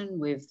discussion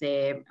with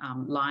their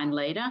line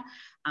leader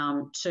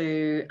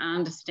to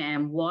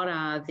understand what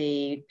are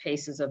the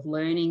pieces of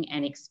learning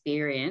and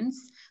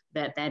experience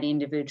that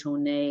individual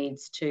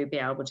needs to be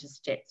able to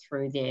step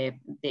through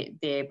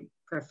their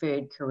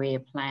preferred career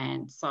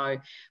plan. So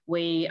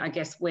I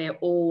guess we're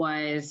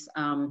always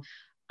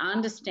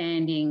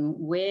understanding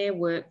where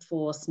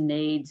workforce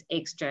needs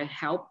extra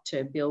help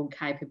to build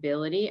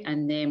capability,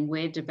 and then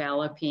we're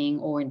developing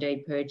or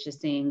indeed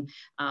purchasing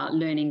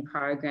learning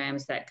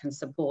programs that can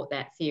support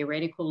that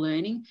theoretical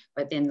learning,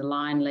 but then the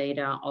line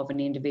leader of an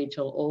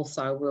individual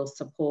also will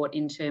support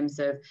in terms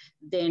of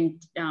then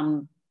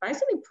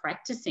basically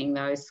practicing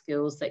those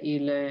skills that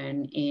you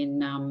learn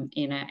in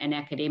an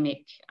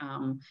academic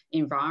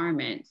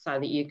environment, so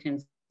that you can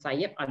say,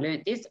 yep, I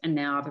learned this and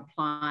now I've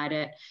applied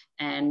it,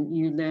 and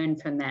you learn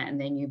from that and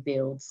then you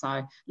build.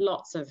 So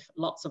lots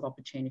of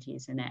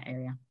opportunities in that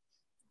area.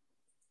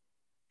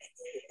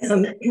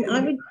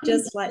 I would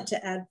just like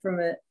to add, from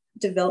a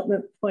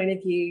development point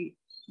of view,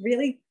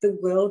 really the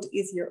world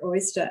is your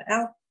oyster.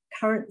 Our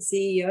current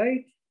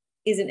CEO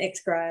is an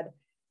ex-grad.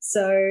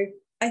 So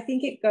I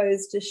think it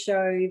goes to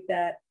show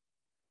that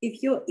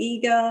if you're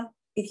eager,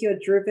 if you're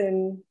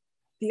driven,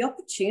 the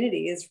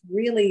opportunity is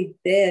really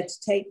there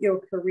to take your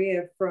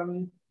career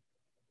from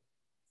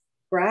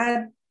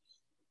grad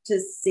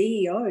to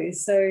CEO.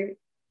 So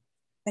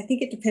I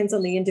think it depends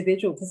on the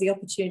individual, because the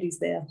opportunity is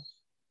there.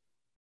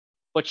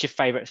 What's your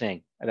favourite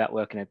thing about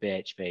working at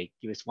BHP?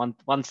 Give us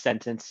one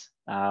sentence,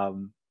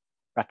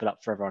 wrap it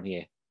up for everyone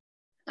here.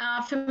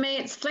 For me,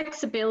 it's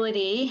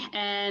flexibility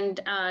and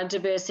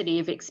diversity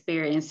of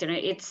experience. You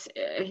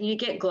know, you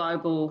get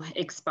global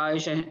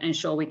exposure, and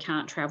sure, we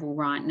can't travel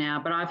right now,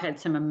 but I've had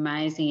some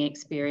amazing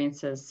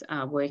experiences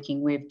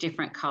working with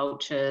different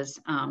cultures,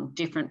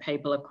 different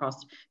people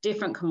across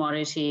different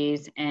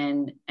commodities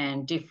and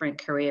different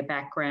career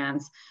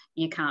backgrounds.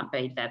 You can't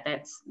beat that.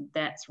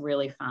 That's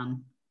really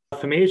fun.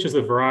 For me, it's just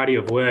a variety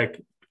of work,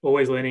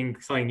 always learning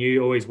something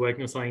new, always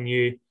working on something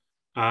new.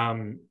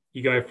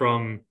 You go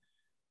from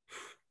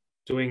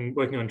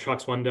working on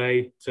trucks one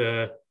day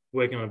to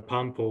working on a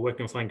pump or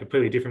working on something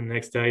completely different the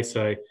next day.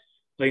 So I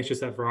think it's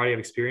just that variety of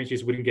experience you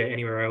just wouldn't get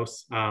anywhere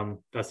else.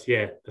 That's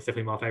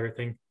definitely my favorite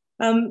thing.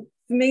 For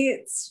me,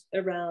 it's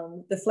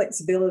around the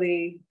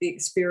flexibility, the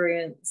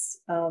experience,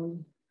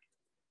 and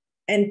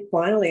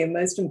finally, and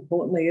most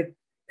importantly,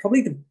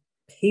 probably the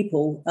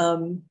people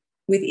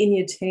within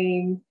your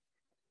team,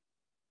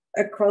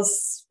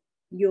 across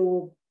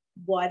your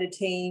wider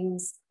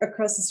teams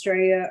across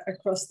Australia,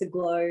 across the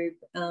globe.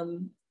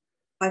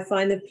 I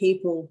find that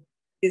people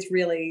is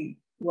really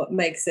what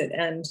makes it.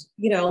 And,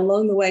 you know,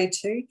 along the way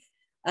too,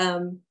 I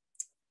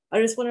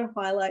just want to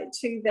highlight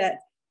too that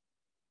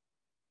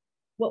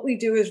what we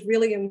do is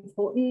really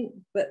important,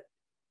 but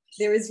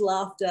there is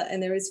laughter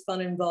and there is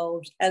fun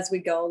involved as we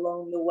go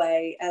along the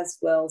way as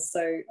well.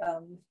 So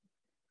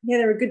yeah,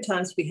 there are good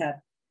times to be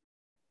had.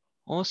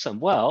 Awesome.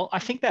 Well, I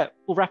think that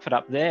we'll wrap it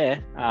up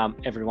there,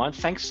 everyone.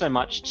 Thanks so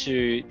much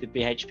to the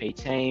BHP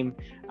team,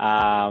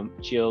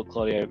 Jill,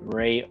 Claudio,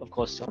 Marie, of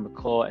course, on the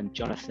call, and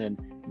Jonathan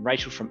and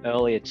Rachel from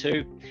earlier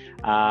too.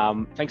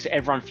 Thanks to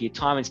everyone for your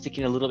time and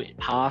sticking a little bit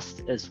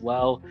past as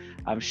well.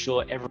 I'm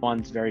sure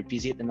everyone's very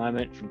busy at the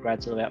moment, from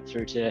grads all the way up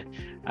through to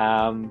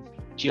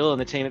Jill and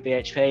the team at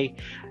BHP.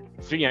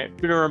 You know,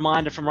 bit of a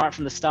reminder from right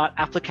from the start,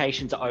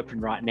 applications are open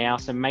right now,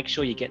 so make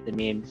sure you get them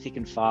in thick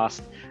and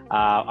fast.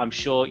 I'm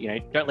sure, you know,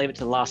 don't leave it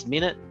to the last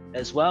minute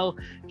as well.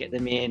 Get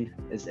them in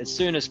as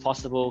soon as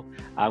possible,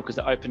 because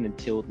they're open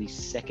until the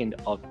 2nd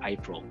of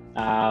April.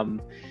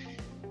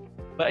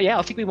 But yeah,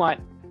 I think we might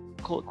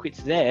call it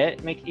quits there.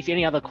 If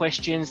any other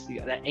questions, the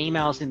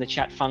emails in the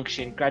chat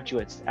function,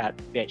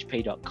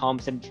 graduates@bhp.com,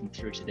 send them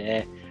through to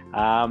there.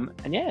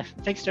 And yeah,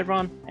 thanks to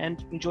everyone,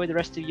 and enjoy the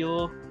rest of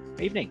your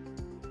evening.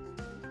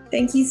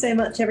 Thank you so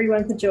much,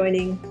 everyone, for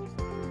joining.